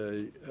with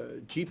the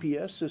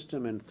GPS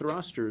system and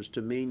thrusters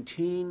to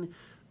maintain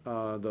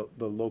the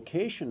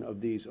location of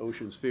these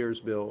ocean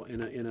spheres, Bill,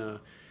 in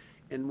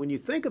and when you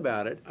think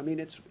about it, I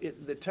mean,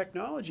 the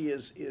technology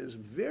is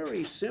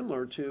very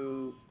similar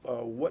to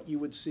what you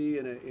would see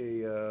in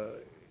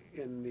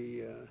in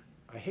the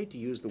I hate to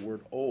use the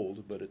word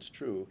old, but it's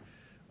true.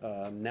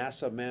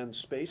 NASA manned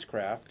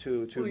spacecraft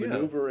to Oh, yeah.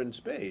 maneuver in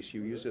space.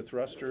 You use the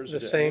thrusters. The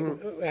same,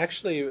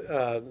 actually,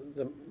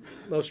 the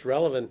most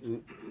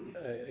relevant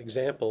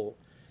example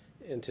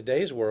in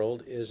today's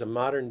world is a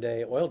modern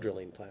day oil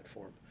drilling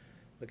platform.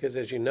 Because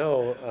as you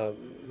know,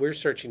 we're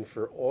searching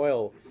for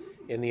oil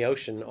in the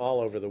ocean all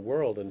over the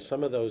world, and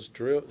some of those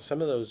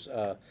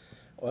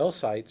oil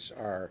sites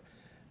are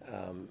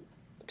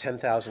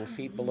 10,000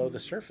 feet below the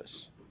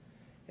surface.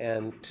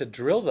 And to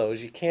drill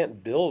those, you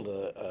can't build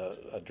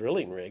a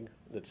drilling rig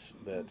that's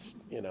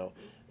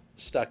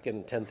stuck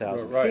in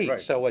 10,000 feet. Right.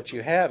 So what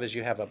you have is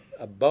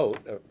a boat,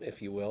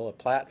 if you will, a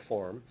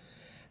platform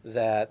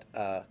that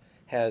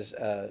has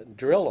a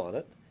drill on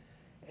it,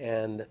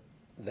 and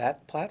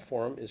that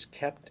platform is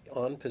kept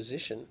on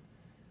position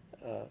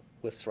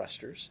with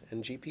thrusters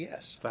and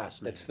GPS.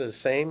 Fascinating. It's the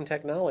same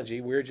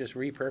technology. We're just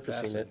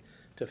repurposing it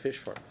to fish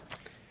farm.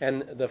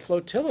 And the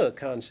flotilla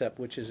concept,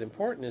 which is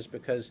important, is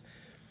because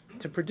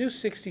to produce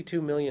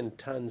 62 million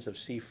tons of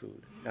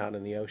seafood out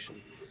in the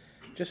ocean,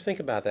 just think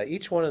about that.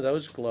 Each one of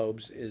those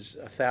globes is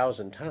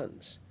 1,000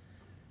 tons.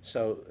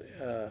 So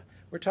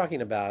we're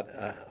talking about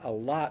a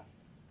lot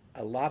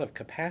of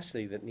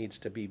capacity that needs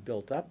to be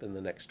built up in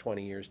the next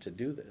 20 years to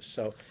do this.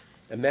 So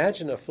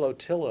imagine a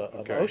flotilla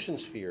of ocean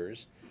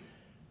spheres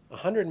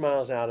 100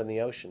 miles out in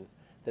the ocean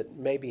that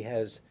maybe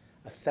has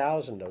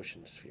 1,000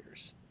 ocean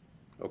spheres.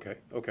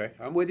 Okay,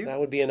 I'm with you. That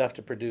would be enough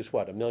to produce,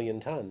 what, 1 million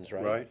tons,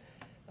 right?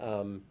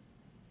 Right.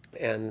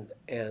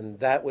 And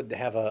that would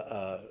have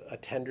a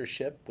tender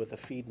ship with a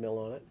feed mill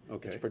on it.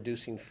 Okay. It's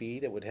producing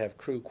feed. It would have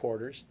crew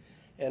quarters,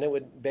 and it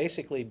would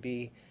basically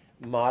be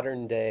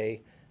modern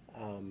day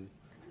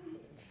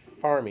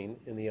farming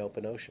in the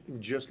open ocean.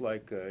 Just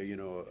like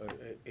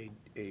a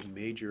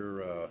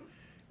major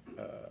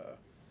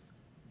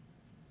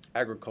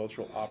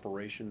agricultural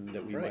operation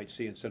that we might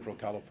see in Central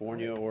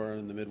California or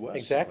in the Midwest.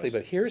 Exactly,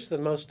 someplace. but here's the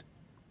most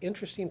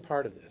interesting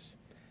part of this.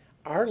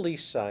 Our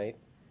lease site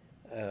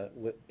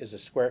is a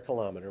square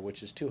kilometer,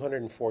 which is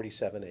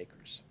 247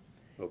 acres.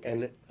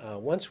 Okay.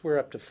 And once we're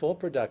up to full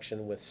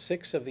production with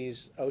 6 of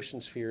these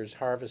ocean spheres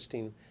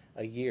harvesting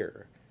a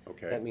year,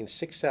 that means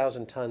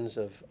 6,000 tons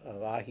of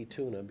ahi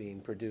tuna being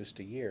produced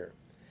a year.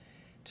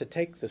 To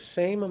take the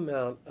same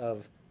amount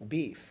of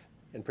beef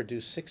and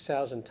produce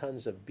 6,000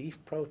 tons of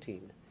beef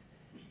protein,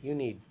 you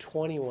need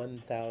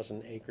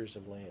 21,000 acres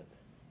of land.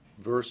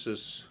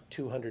 Versus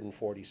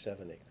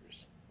 247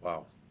 acres.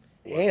 Wow.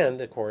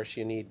 And, of course,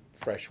 you need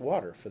fresh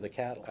water for the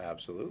cattle.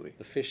 Absolutely.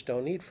 The fish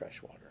don't need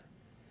fresh water.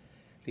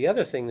 The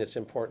other thing that's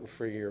important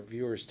for your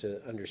viewers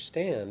to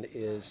understand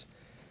is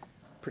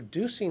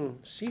producing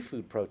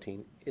seafood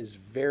protein is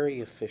very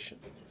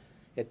efficient.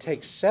 It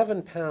takes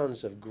 7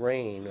 pounds of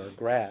grain or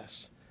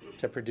grass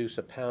to produce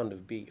a pound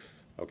of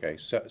beef. Okay,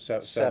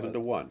 7 to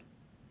 1.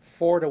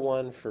 4 to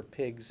 1 for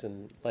pigs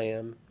and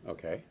lamb.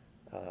 Okay.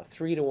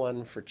 3 to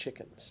 1 for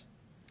chickens.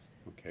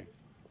 Okay.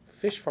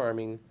 Fish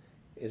farming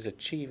is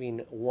achieving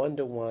 1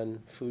 to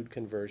 1 food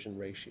conversion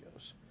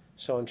ratios.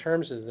 So in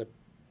terms of the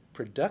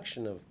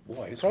production of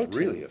It's protein,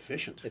 really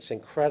efficient. it's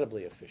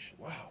incredibly efficient.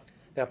 Wow.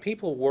 Now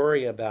people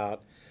worry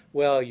about,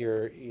 well,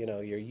 you're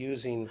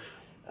using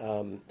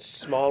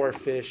smaller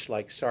fish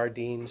like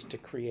sardines to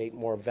create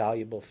more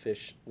valuable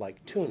fish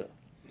like tuna.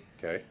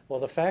 Okay. Well,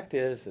 the fact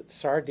is that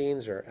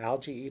sardines are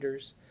algae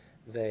eaters.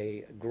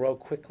 They grow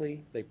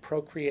quickly. They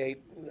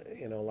procreate,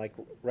 like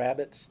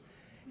rabbits.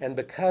 And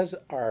because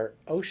our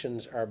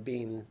oceans are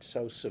being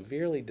so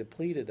severely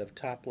depleted of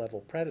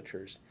top-level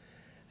predators,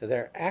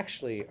 there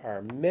actually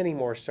are many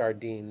more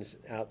sardines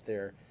out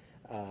there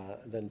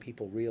than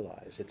people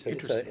realize. It's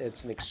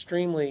an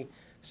extremely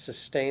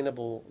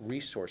sustainable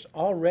resource.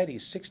 Already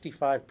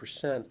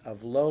 65%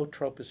 of low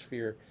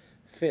troposphere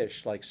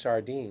fish, like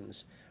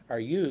sardines, are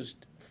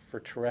used for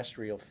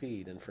terrestrial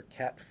feed and for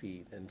cat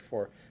feed and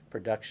for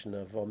production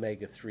of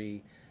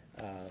omega-3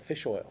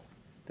 fish oil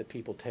that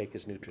people take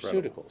as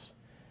nutraceuticals.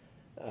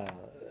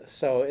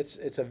 So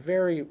it's a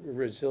very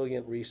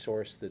resilient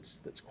resource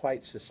that's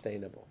quite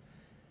sustainable.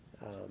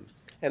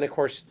 And of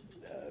course,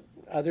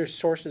 other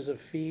sources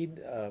of feed,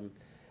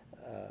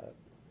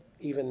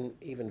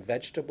 even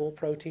vegetable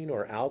protein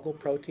or algal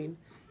protein,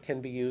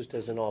 can be used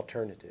as an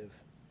alternative.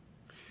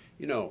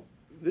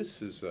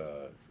 This is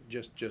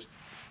just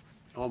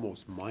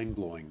almost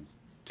mind-blowing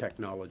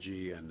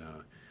technology, and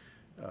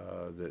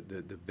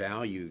the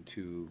value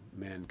to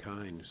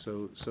mankind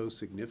so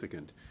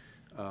significant.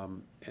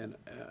 And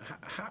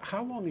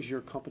how long has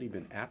your company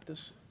been at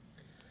this?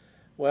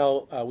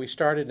 Well, we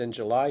started in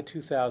July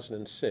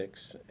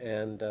 2006,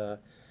 and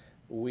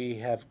we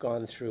have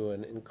gone through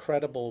an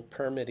incredible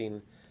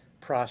permitting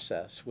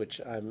process,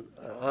 which I'm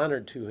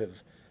honored to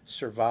have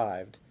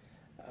survived.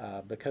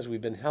 because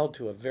we've been held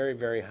to a very,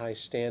 very high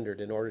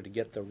standard in order to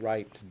get the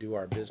right to do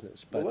our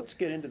business. Well, But let's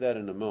get into that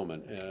in a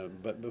moment.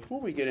 But before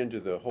we get into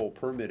the whole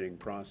permitting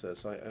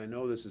process, I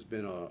know this has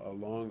been a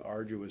long,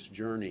 arduous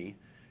journey.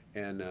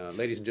 And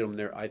ladies and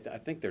gentlemen, I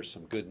think there's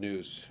some good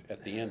news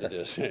at the end of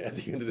this, at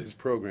the end of this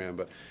program.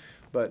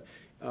 But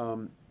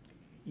we'll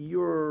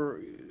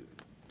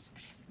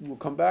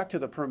come back to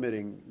the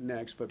permitting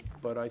next.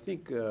 But I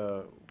think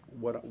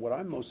what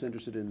I'm most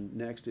interested in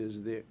next is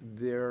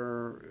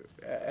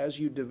as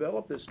you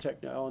develop this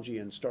technology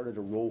and started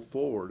to roll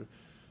forward,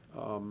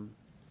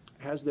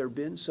 has there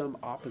been some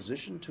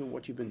opposition to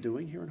what you've been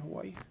doing here in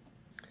Hawaii?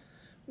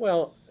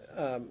 well,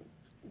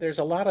 there's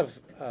a lot of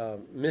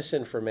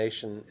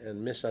misinformation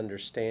and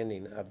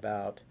misunderstanding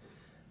about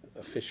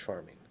fish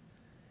farming.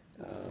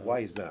 Why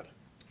is that?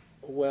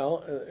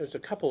 Well, there's a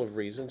couple of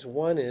reasons.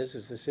 One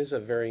is this is a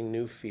very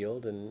new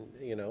field, and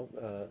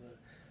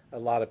a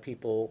lot of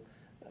people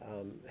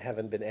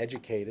haven't been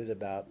educated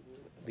about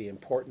the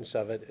importance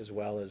of it, as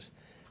well as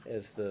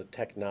the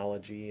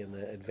technology and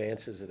the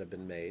advances that have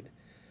been made.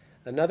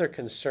 Another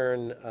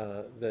concern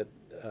that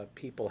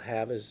people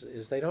have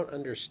is they don't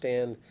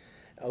understand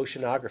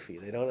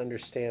oceanography. They don't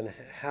understand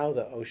how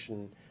the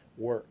ocean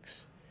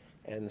works.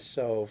 And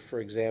so, for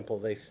example,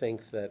 they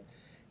think that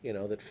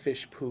that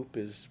fish poop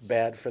is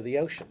bad for the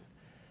ocean.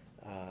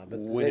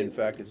 When in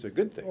fact it's a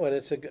good thing. Well,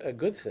 it's a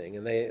good thing,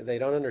 and they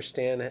don't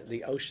understand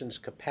the ocean's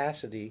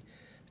capacity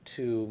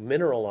to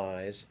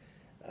mineralize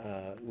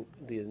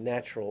the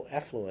natural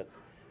effluent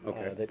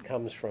that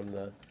comes from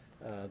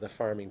the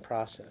farming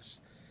process.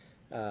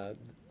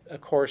 Of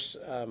course,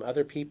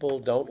 other people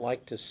don't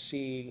like to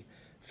see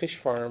fish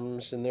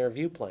farms in their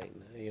viewplane.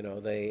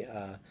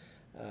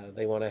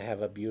 They want to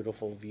have a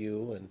beautiful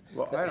view, and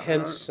Well, I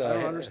hence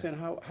don't understand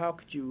how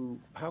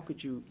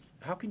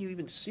can you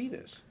even see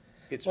this?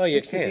 It's well, you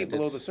 60 feet can't.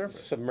 below It's the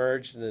surface.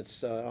 submerged, and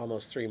it's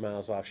almost 3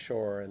 miles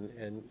offshore,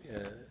 and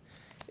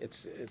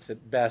it's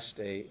at best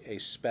a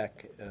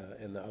speck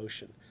in the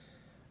ocean.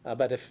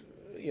 But if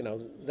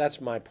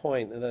that's my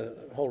point, and the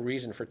whole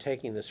reason for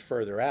taking this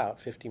further out,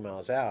 50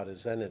 miles out,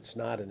 is then it's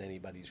not in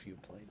anybody's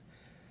viewplane.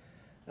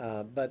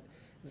 But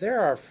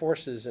there are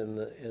forces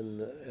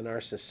in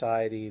our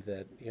society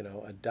that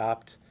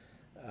adopt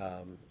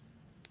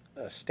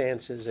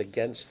stances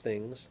against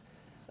things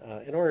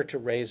in order to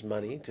raise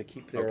money to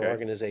keep their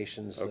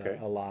organizations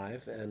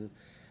alive, and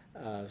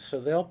so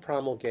they'll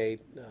promulgate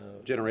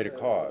Generate a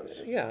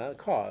cause. a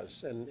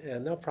cause,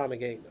 and they'll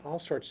promulgate all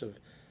sorts of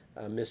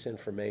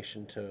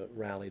misinformation to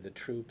rally the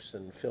troops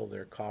and fill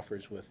their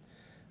coffers with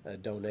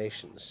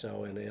donations.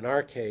 So in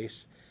our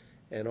case,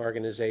 an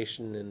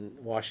organization in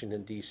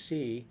Washington,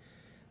 D.C.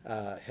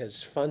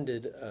 Has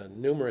funded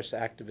numerous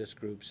activist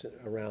groups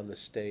around the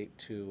state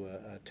to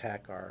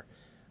attack our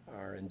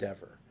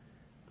endeavor.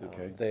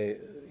 Okay.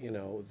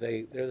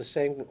 They're the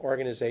same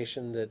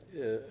organization that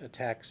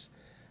attacks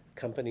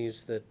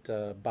companies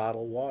that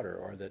bottle water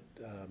or that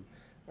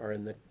are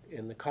in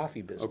the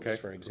coffee business,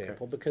 for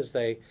example, because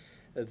they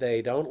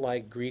don't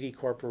like greedy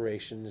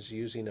corporations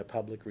using a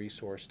public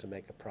resource to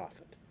make a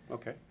profit.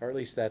 Okay. Or at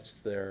least that's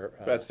their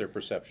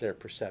perception. Their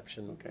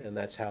perception, and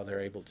that's how they're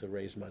able to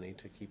raise money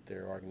to keep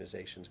their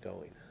organizations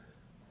going.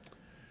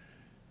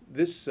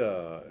 This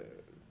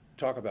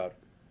talking about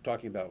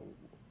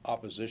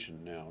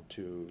opposition now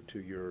to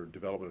your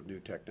development of new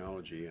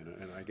technology,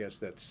 and I guess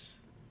that's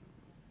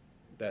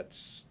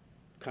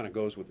kind of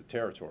goes with the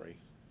territory,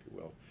 if you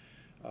will.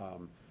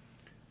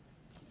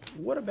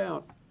 What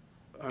about?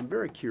 I'm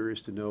very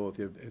curious to know if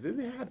have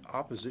you had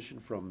opposition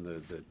from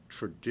the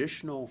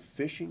traditional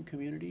fishing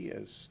community,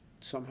 as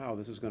somehow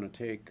this is going to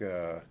take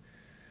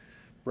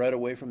bread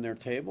away from their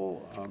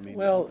table? I mean,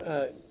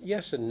 well,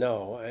 yes and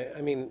no.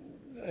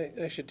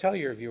 I should tell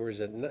your viewers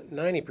that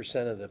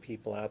 90% of the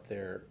people out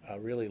there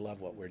really love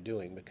what we're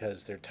doing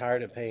because they're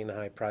tired of paying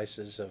high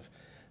prices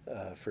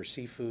for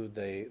seafood.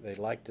 They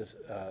like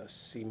to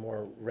see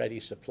more ready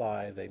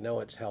supply. They know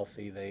it's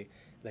healthy.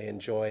 They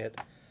enjoy it.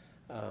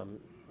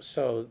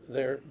 So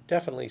they're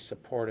definitely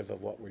supportive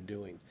of what we're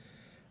doing.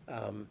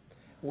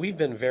 We've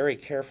been very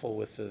careful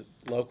with the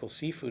local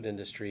seafood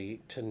industry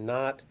to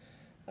not,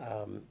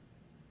 and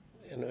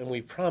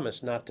we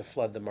promise not to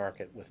flood the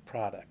market with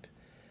product.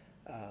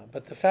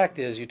 But the fact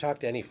is, you talk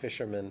to any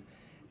fisherman,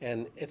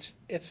 and it's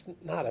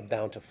not a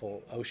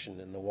bountiful ocean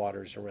in the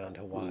waters around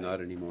Hawaii.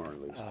 Not anymore,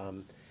 at least.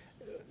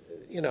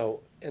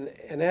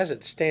 And as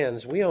it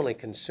stands, we only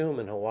consume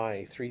in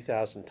Hawaii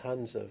 3,000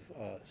 tons of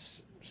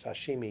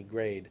sashimi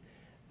grade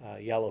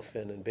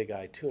yellowfin and big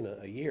eye tuna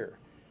a year.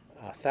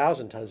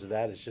 1,000 tons of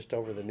that is just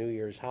over the New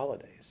Year's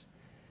holidays,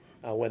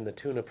 when the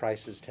tuna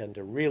prices tend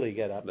to really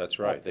get up. That's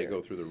right. Up there. They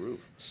go through the roof.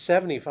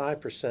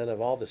 75%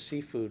 of all the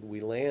seafood we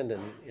land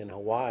in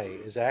Hawaii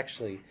is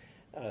actually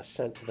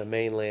sent to the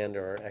mainland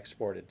or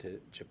exported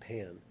to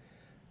Japan.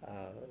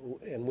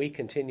 And we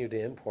continue to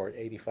import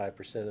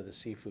 85% of the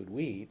seafood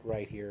we eat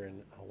right here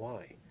in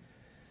Hawaii.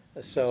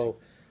 So,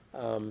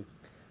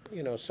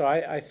 so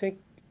I think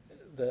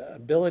the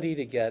ability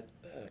to get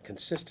a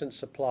consistent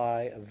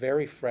supply, a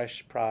very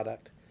fresh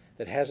product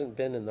that hasn't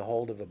been in the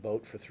hold of a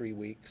boat for 3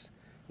 weeks,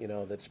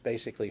 that's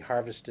basically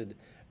harvested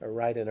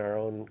right in our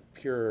own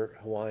pure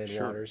Hawaiian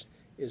Sure. waters,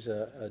 is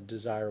a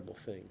desirable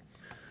thing.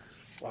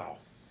 Wow.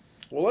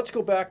 Well, let's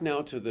go back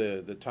now to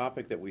the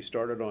topic that we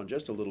started on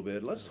just a little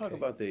bit. Let's talk Okay.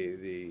 about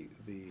the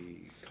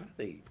kind of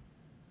the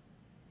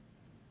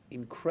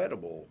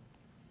incredible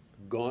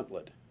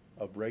gauntlet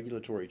of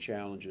regulatory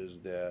challenges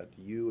that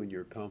you and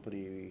your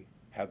company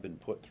have been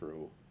put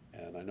through.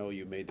 And I know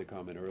you made the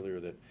comment earlier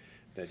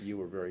that you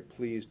were very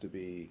pleased to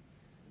be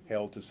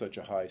held to such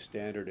a high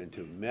standard and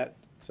to have met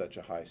such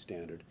a high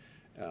standard.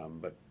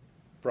 But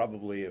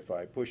probably if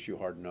I pushed you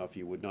hard enough,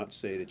 you would not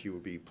say that you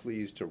would be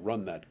pleased to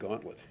run that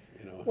gauntlet,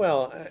 you know?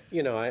 Well,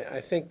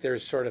 I think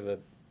there's sort of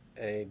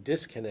a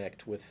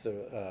disconnect with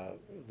the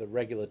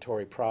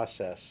regulatory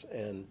process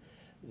and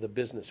the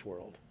business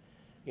world.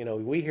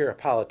 We hear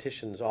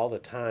politicians all the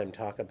time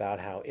talk about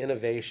how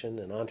innovation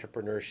and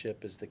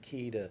entrepreneurship is the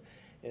key to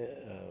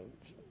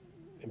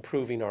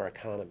improving our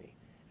economy,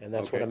 and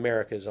that's what Okay.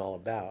 America is all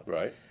about.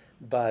 Right.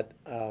 But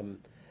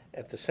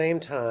at the same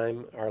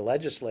time, our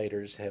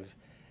legislators have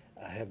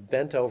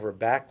bent over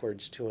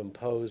backwards to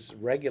impose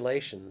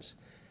regulations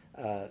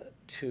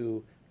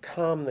to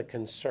calm the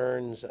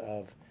concerns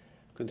of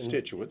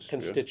Constituents. yeah,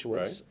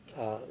 constituents,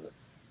 right.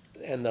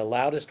 and the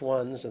loudest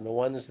ones and the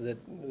ones that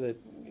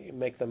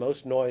make the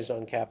most noise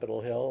on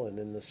Capitol Hill and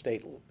in the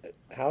state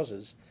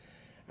houses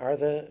are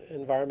the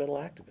environmental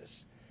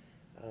activists.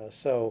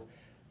 So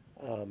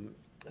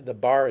the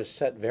bar is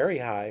set very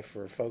high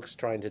for folks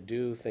trying to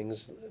do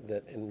things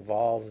that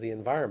involve the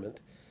environment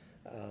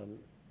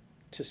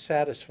to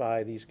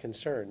satisfy these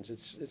concerns.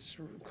 It's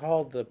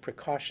called the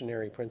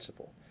precautionary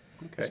principle,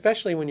 Okay.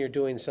 especially when you're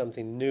doing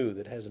something new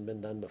that hasn't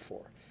been done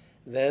before.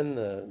 Then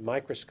the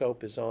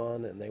microscope is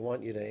on, and they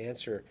want you to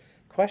answer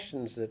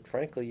questions that,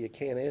 frankly, you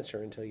can't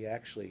answer until you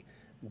actually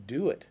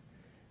do it.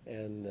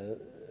 And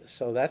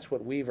so that's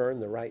what we've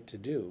earned the right to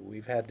do.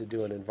 We've had to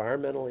do an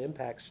environmental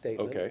impact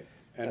statement. Okay.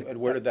 And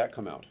where did that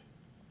come out?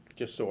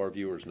 Just so our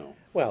viewers know.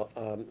 Well,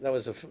 that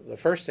was the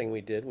first thing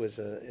we did was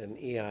an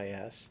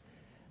EIS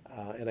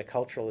and a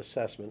cultural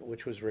assessment,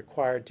 which was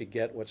required to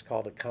get what's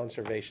called a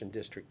conservation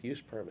district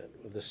use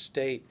permit. The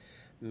state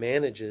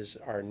manages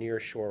our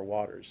near-shore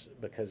waters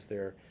because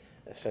they're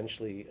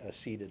essentially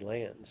ceded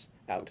lands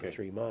out to Okay.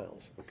 3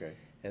 miles. Okay.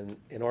 And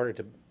in order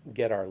to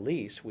get our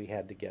lease, we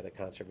had to get a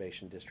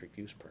conservation district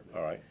use permit.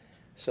 All right.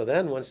 So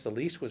then, once the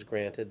lease was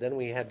granted, then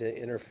we had to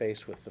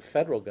interface with the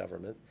federal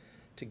government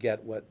to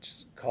get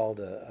what's called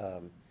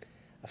a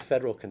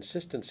federal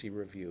consistency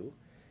review.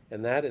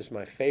 And that is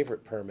my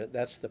favorite permit.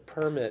 That's the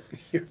permit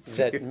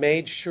that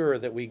made sure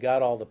that we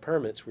got all the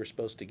permits we're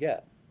supposed to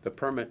get. The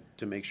permit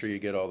to make sure you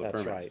get all the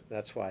That's permits. right.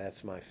 That's why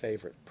that's my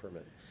favorite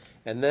permit.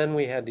 And then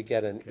we had to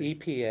get an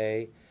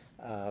EPA,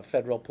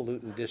 Federal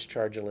Pollutant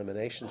Discharge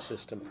Elimination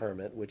System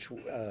permit, which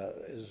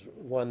is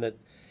one that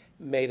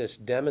made us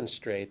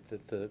demonstrate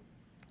that the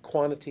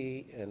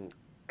quantity and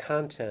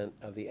content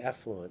of the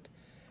effluent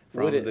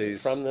From would,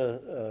 these- from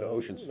the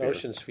ocean sphere.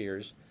 ocean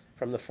spheres,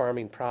 from the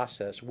farming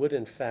process, would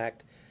in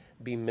fact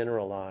be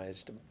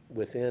mineralized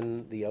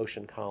within the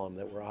ocean column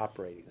that we're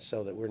operating,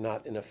 so that we're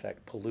not in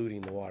effect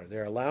polluting the water.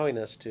 They're allowing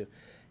us to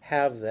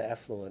have the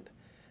effluent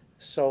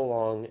so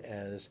long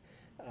as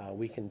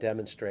we can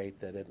demonstrate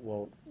that it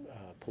won't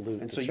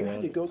pollute And the so you had to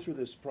surrounding. go through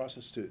this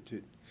process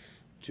to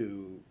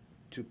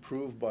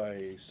prove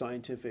by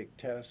scientific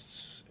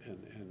tests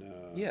and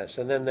Yes,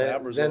 and then lab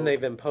then results?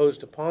 they've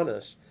imposed upon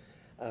us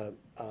a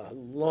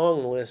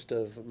long list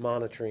of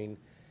monitoring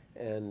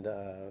and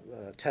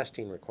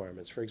testing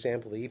requirements. For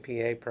example, the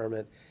EPA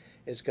permit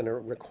is going to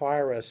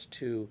require us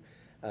to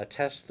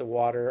test the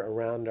water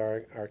around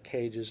our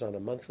cages on a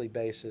monthly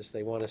basis.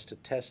 They want us to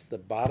test the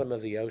bottom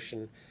of the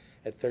ocean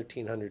at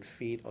 1,300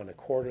 feet on a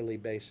quarterly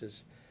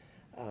basis,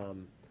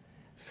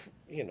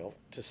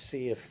 to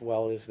see if,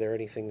 well, is there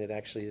anything that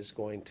actually is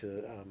going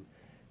to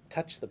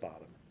touch the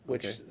bottom,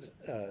 which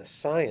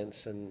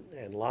science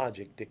and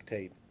logic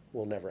dictate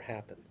will never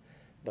happen.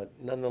 But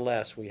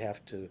nonetheless, we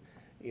have to,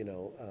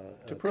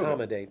 To prove it.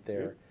 accommodate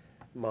their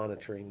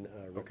monitoring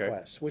Okay.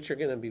 requests, which are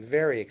going to be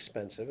very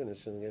expensive, and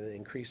it's going to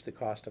increase the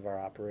cost of our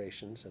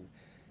operations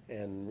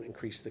and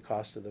increase the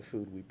cost of the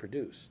food we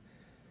produce.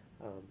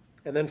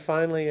 And then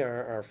finally,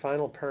 our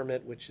final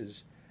permit, which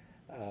is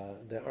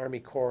the Army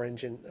Corps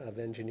of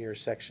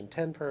Engineers Section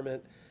 10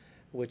 permit,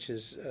 which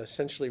is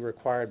essentially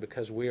required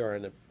because we are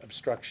an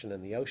obstruction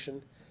in the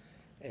ocean,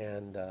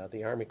 and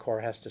the Army Corps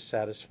has to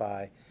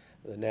satisfy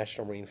the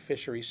National Marine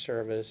Fisheries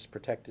Service,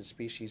 Protected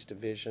Species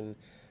Division,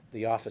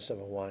 the Office of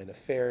Hawaiian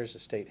Affairs, the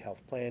State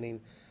Health Planning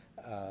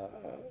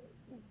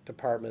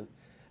Department,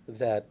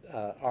 that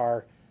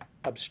our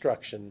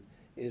obstruction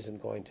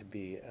isn't going to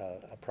be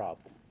a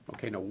problem.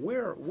 Okay, now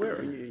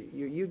where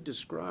you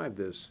describe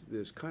this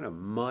kind of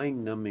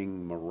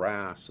mind-numbing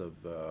morass of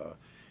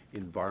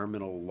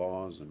environmental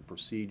laws and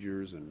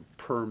procedures and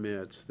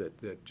permits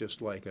that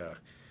just like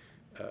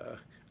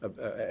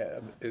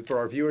for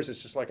our viewers,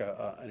 it's just like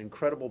an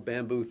incredible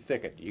bamboo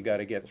thicket you got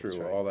to get through.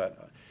 That's right. All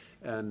that.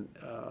 And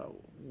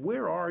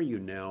where are you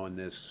now in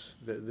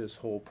this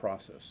whole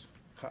process?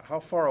 How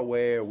far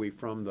away are we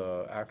from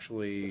the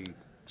actually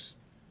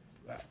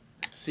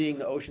seeing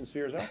the ocean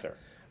spheres out there?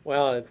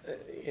 Well,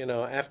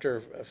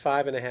 after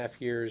 5.5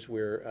 years,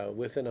 we're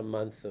within a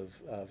month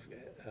of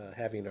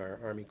having our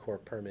Army Corps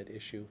permit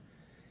issue,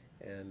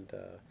 and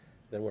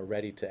then we're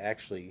ready to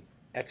actually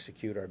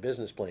execute our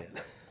business plan.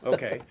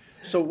 Okay,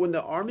 so when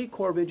the Army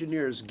Corps of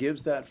Engineers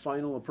gives that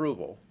final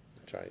approval,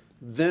 That's right.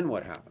 then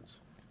what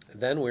happens?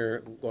 Then we're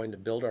going to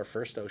build our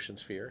first ocean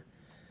sphere.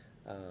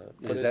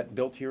 Is that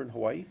built here in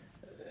Hawaii?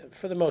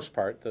 For the most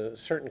part, the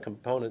certain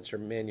components are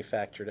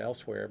manufactured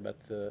elsewhere,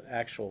 but the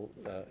actual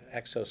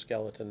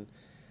exoskeleton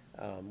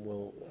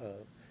will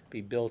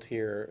be built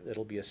here.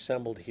 It'll be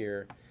assembled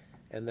here,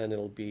 and then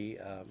it'll be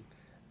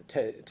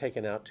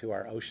taken out to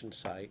our ocean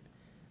site,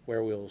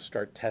 where we'll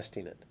start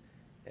testing it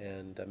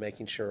and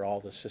making sure all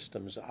the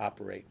systems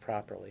operate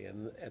properly.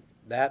 And at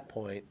that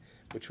point,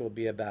 which will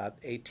be about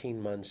 18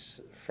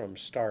 months from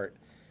start,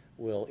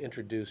 we'll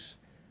introduce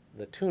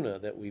the tuna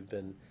that we've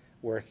been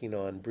working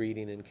on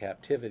breeding in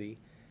captivity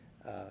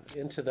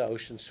into the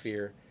ocean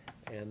sphere,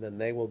 and then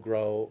they will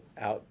grow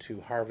out to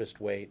harvest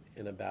weight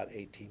in about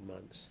 18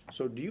 months.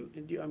 So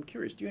I'm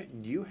curious, do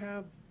you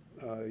have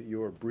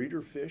your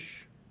breeder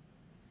fish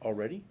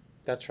already?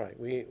 That's right.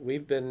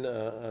 We've been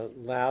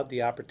allowed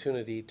the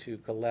opportunity to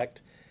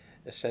collect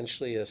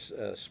essentially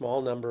a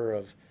small number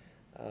of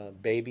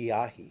baby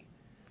ahi,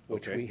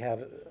 which Okay. we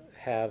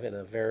have in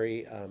a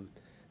very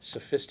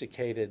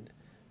sophisticated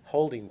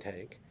holding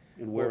tank.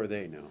 And where are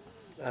they now?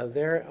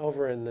 They're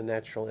over in the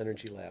Natural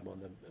Energy Lab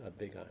on the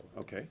Big Island.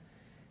 Okay.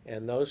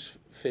 And those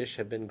fish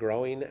have been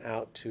growing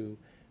out to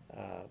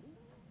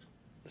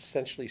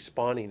essentially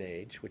spawning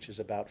age, which is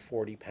about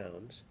 40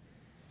 pounds.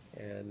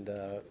 And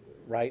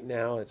right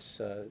now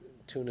it's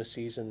tuna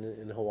season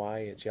in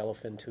Hawaii. It's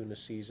yellowfin tuna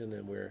season,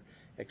 and we're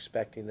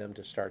expecting them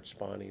to start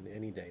spawning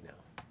any day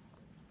now.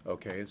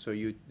 Okay, and so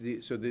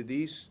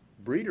these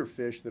breeder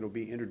fish that will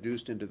be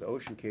introduced into the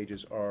ocean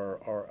cages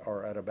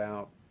are at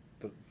about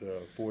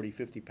the 40,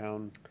 50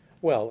 pound?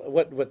 Well,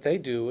 what they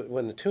do,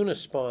 when the tuna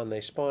spawn, they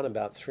spawn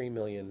about 3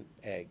 million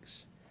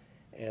eggs.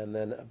 And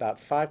then about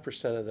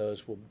 5% of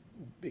those will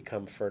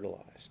become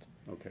fertilized.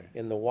 Okay.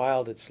 In the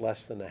wild, it's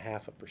less than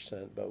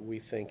 0.5%, but we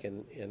think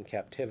in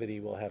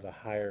captivity we'll have a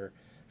higher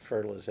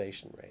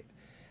fertilization rate.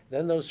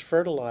 Then those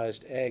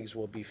fertilized eggs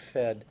will be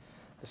fed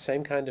the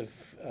same kind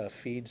of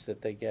feeds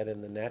that they get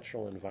in the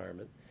natural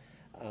environment,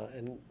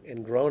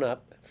 and grown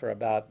up for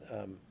about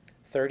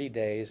 30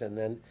 days, and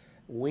then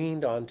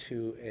weaned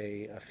onto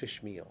a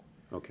fish meal.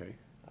 Okay.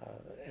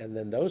 And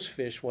then those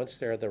fish, once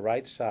they're the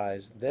right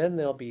size, then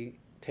they'll be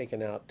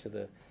taken out to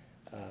the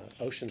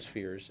ocean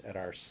spheres at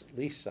our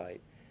lease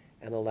site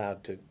and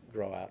allowed to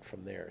grow out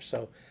from there.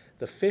 So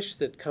the fish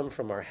that come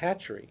from our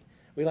hatchery,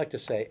 we like to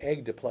say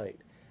egg to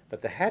plate,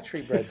 but the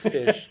hatchery bred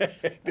fish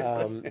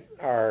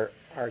are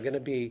going to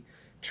be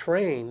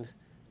trained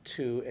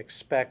to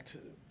expect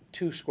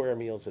 2 square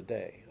meals a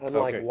day,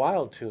 unlike Okay.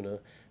 wild tuna,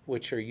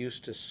 which are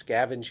used to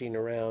scavenging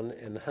around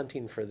and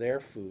hunting for their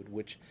food,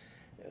 which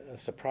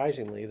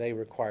surprisingly they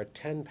require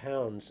 10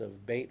 pounds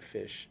of bait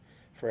fish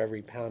for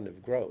every pound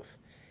of growth.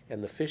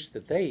 And the fish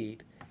that they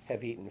eat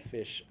have eaten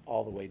fish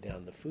all the way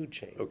down the food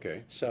chain.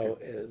 Okay. So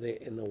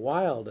in the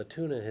wild, a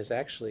tuna has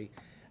actually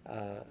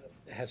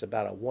has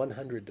about a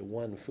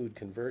 100-to-1 food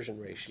conversion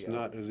ratio. It's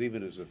not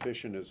even as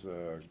efficient as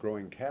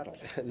growing cattle.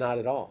 Not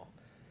at all.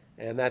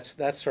 And that's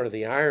sort of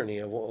the irony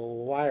of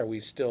why are we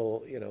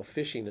still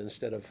fishing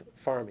instead of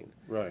farming?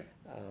 Right.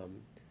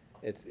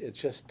 It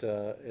just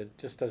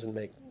doesn't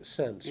make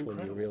sense when you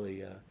Incredible.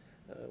 really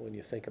when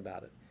you think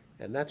about it.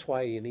 And that's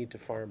why you need to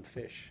farm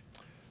fish.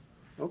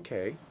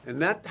 Okay,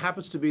 and that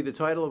happens to be the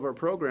title of our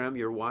program.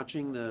 You're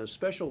watching the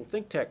special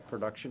ThinkTech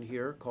production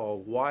here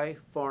called Why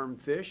Farm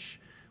Fish.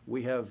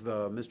 We have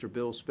Mr.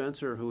 Bill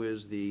Spencer, who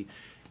is the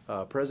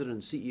President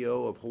and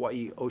CEO of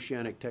Hawaii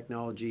Oceanic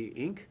Technology,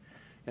 Inc.,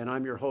 and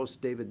I'm your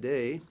host, David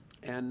Day.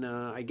 And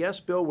I guess,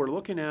 Bill, we're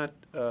looking at,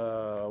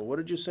 what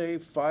did you say,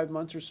 5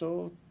 months or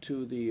so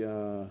to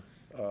the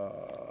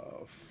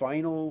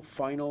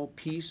final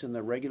piece in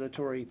the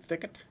regulatory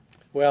thicket?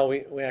 Well,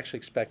 we actually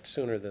expect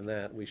sooner than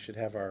that. We should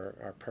have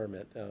our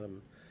permit,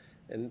 and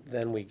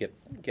then we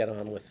get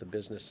on with the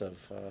business of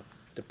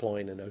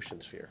deploying an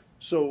ocean sphere.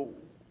 So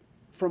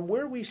from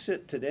where we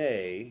sit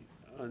today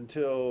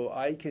until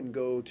I can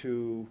go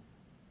to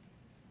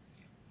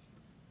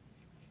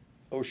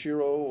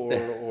Oshiro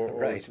or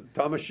Right.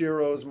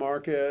 Tamashiro's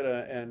market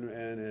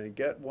and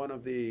get one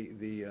of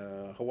the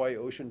Hawaii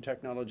Ocean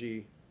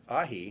Technology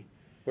ahi.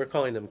 We're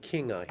calling them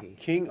king ahi.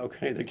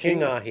 The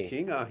King ahi.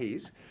 King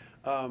ahis.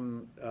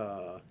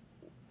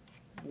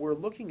 We're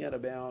looking at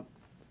about,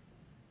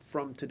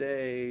 from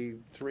today,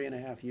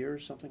 3.5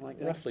 years, something like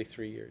that. Roughly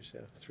 3 years,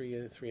 yeah,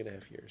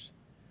 3.5 years.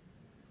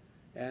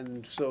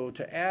 And so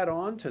to add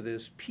on to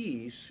this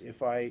piece,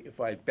 if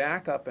I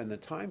back up in the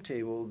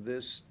timetable,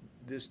 this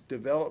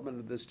development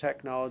of this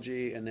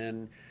technology, and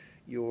then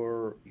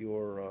your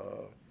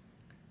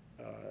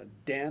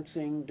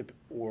dancing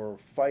or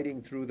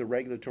fighting through the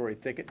regulatory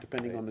thicket,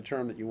 depending on the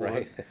term that you want.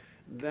 Right.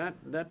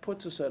 That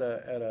puts us at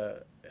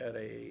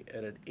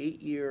an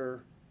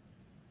 8-year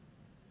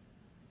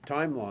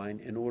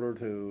timeline in order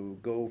to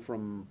go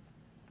from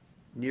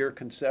near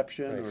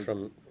conception Right,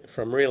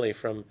 or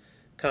from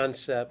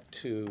concept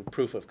to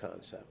proof of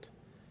concept.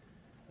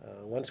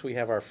 Once we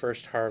have our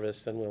first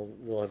harvest, then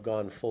we'll have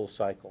gone full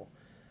cycle.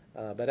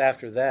 But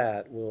after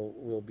that,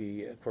 we'll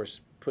be, of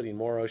course, putting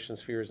more ocean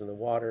spheres in the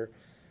water,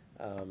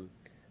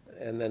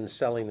 and then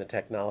selling the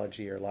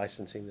technology or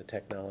licensing the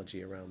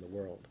technology around the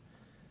world.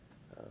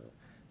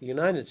 The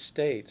United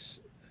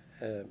States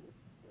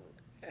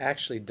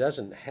actually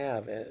doesn't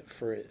have,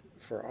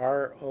 for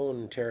our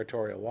own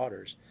territorial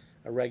waters,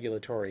 a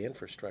regulatory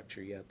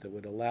infrastructure yet that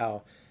would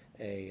allow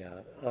a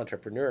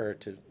entrepreneur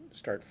to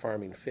start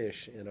farming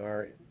fish in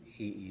our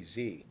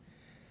EEZ.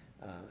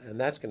 And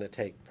that's going to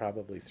take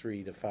probably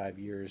 3 to 5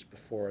 years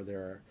before there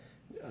are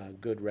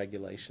good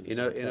regulations in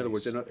other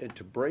words, place.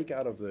 to break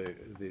out of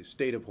the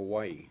state of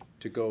Hawaii,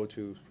 to go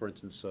to, for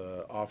instance,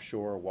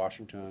 offshore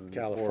Washington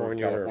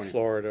California or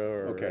Florida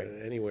or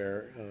Okay.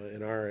 anywhere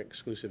in our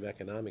exclusive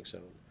economic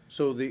zone.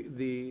 So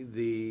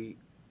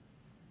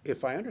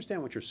if I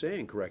understand what you're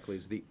saying correctly,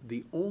 is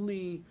the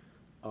only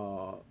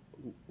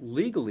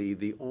legally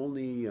the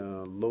only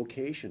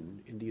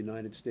location in the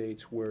United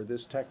States where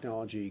this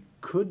technology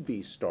could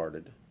be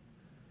started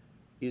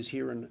is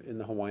here in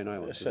the Hawaiian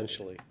Islands.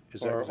 Essentially,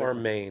 Is that or right?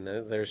 Maine.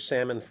 There's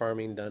salmon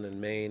farming done in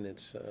Maine.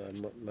 It's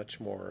much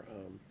more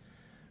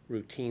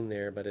routine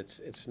there, but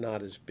it's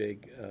not as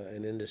big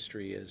an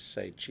industry as,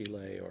 say,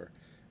 Chile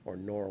or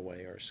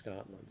Norway or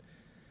Scotland.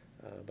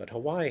 But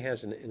Hawaii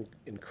has an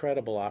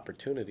incredible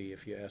opportunity,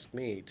 if you ask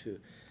me,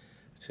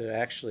 to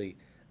actually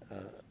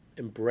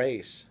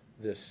embrace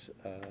this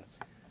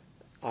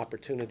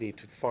opportunity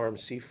to farm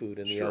seafood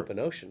in the Sure. open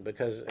ocean,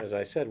 because, as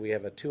I said, we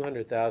have a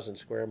 200,000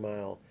 square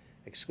mile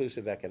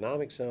exclusive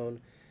economic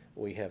zone.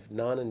 We have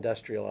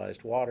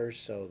non-industrialized waters,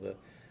 so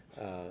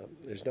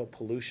there's no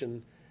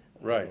pollution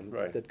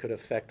Right. that could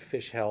affect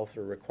fish health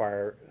or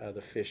require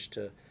the fish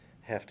to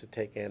have to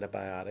take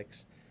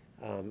antibiotics.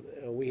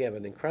 We have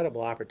an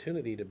incredible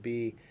opportunity to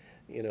be,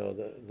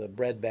 the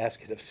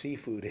breadbasket of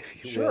seafood,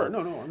 if you Sure.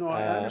 will. No,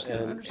 I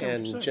understand. I understand what you're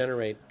And saying.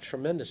 generate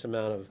tremendous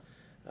amount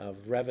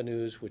of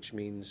revenues, which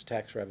means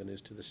tax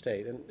revenues to the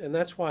state. And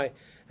that's why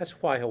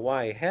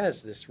Hawaii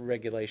has this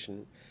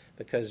regulation,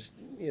 because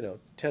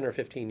 10 or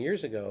 15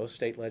 years ago,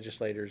 state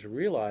legislators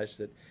realized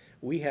that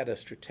we had a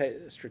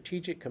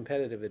strategic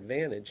competitive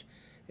advantage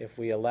if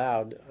we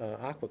allowed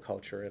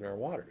aquaculture in our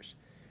waters.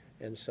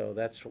 And so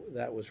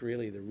that was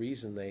really the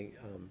reason they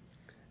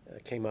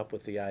came up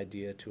with the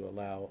idea to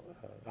allow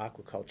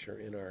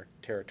aquaculture in our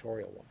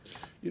territorial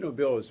waters.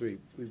 Bill, as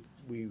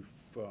we've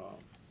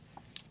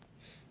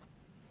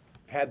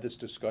had this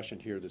discussion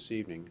here this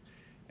evening,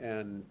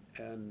 and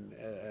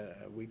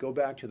we go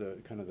back to the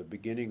kind of the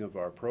beginning of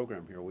our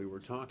program here. We were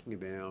talking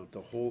about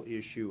the whole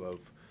issue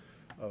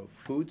of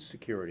food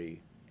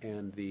security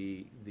and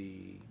the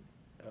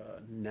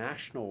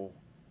national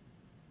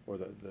or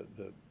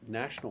the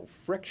national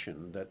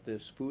friction that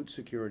this food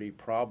security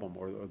problem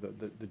or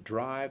the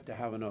drive to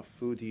have enough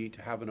food to eat,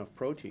 to have enough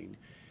protein,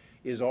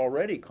 is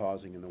already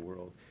causing in the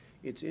world.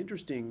 It's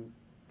interesting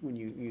when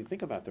you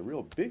think about the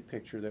real big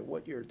picture that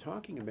what you're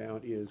talking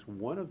about is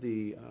one of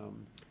the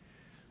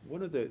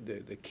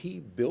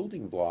key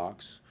building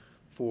blocks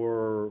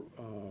for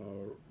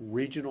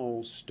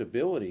regional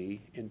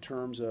stability in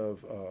terms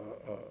of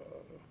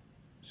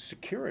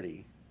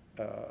security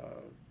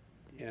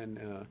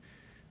and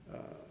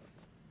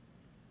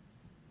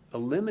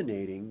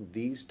eliminating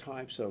these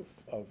types of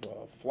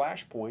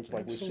flashpoints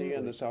like we see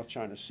in the South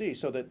China Sea.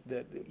 So that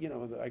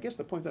I guess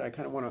the point that I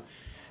kind of want to,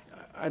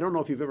 I don't know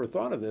if you've ever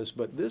thought of this,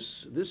 but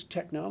this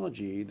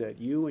technology that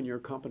you and your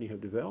company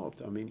have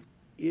developed, I mean,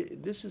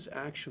 this is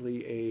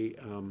actually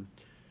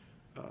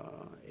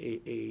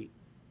a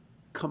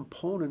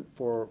component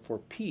for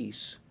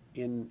peace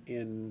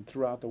in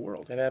throughout the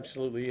world. It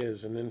absolutely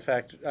is, and in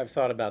fact, I've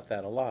thought about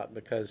that a lot,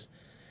 because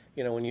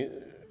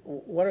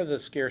what are the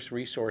scarce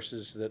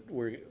resources that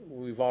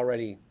we've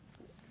already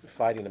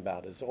fighting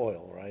about is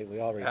oil, right? We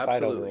already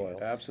fight over oil.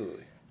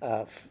 Absolutely.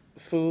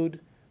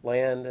 Food,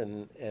 land,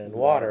 and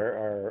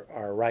water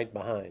are right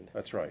behind.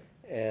 That's right.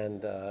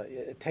 And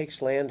it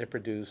takes land to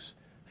produce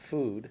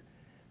food.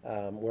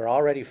 We're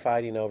already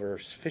fighting over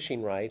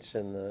fishing rights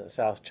in the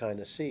South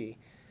China Sea,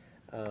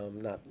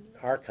 not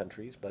our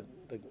countries, but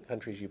the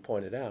countries you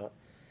pointed out.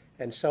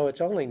 And so it's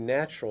only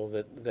natural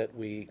that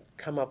we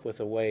come up with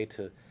a way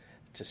to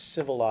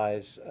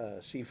civilize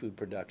seafood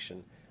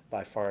production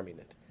by farming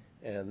it.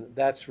 And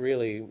that's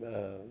really,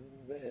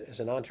 as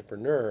an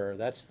entrepreneur,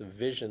 that's the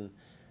vision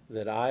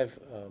that I've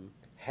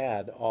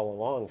had all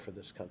along for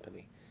this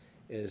company,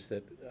 is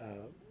that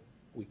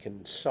we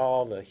can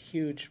solve a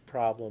huge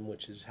problem,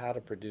 which is how to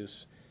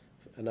produce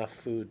enough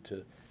food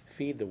to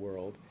feed the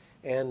world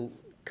and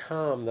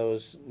calm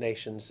those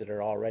nations that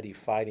are already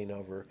fighting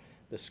over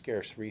the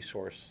scarce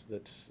resource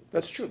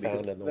That's true.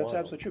 found in the That's wild.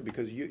 absolutely true,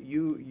 because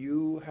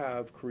you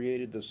have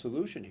created the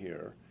solution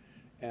here,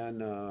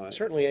 and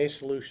Certainly a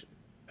solution.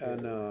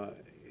 and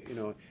you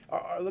know,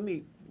 let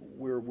me.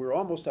 We're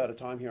almost out of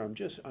time here.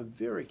 I'm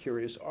very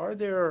curious. Are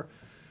there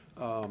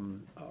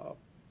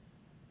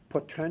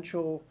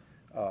potential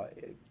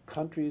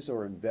countries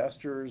or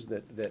investors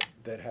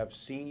that have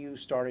seen you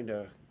starting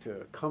to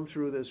come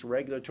through this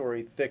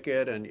regulatory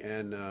thicket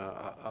and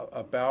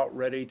about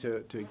ready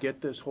to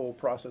get this whole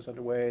process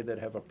underway, that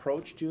have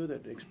approached you,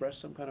 that expressed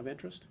some kind of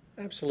interest?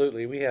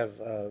 Absolutely. We have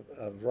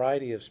a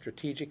variety of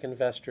strategic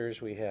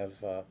investors. We have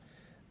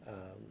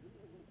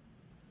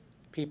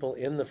people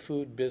in the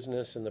food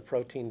business and the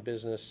protein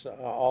business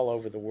all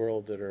over the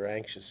world that are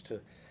anxious to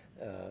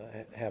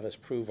have us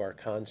prove our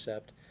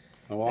concept.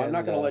 Well, I'm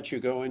not going to let you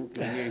go and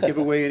give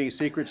away any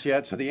secrets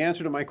yet. So the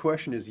answer to my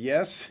question is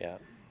yes. Yeah.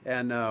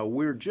 And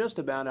we're just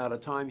about out of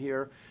time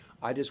here.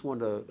 I just want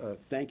to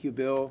thank you,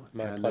 Bill.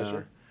 My and,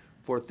 pleasure.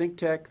 For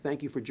ThinkTech,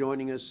 thank you for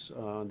joining us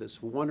on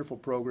this wonderful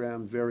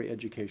program, very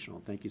educational.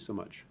 Thank you so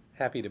much.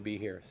 Happy to be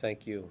here.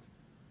 Thank you.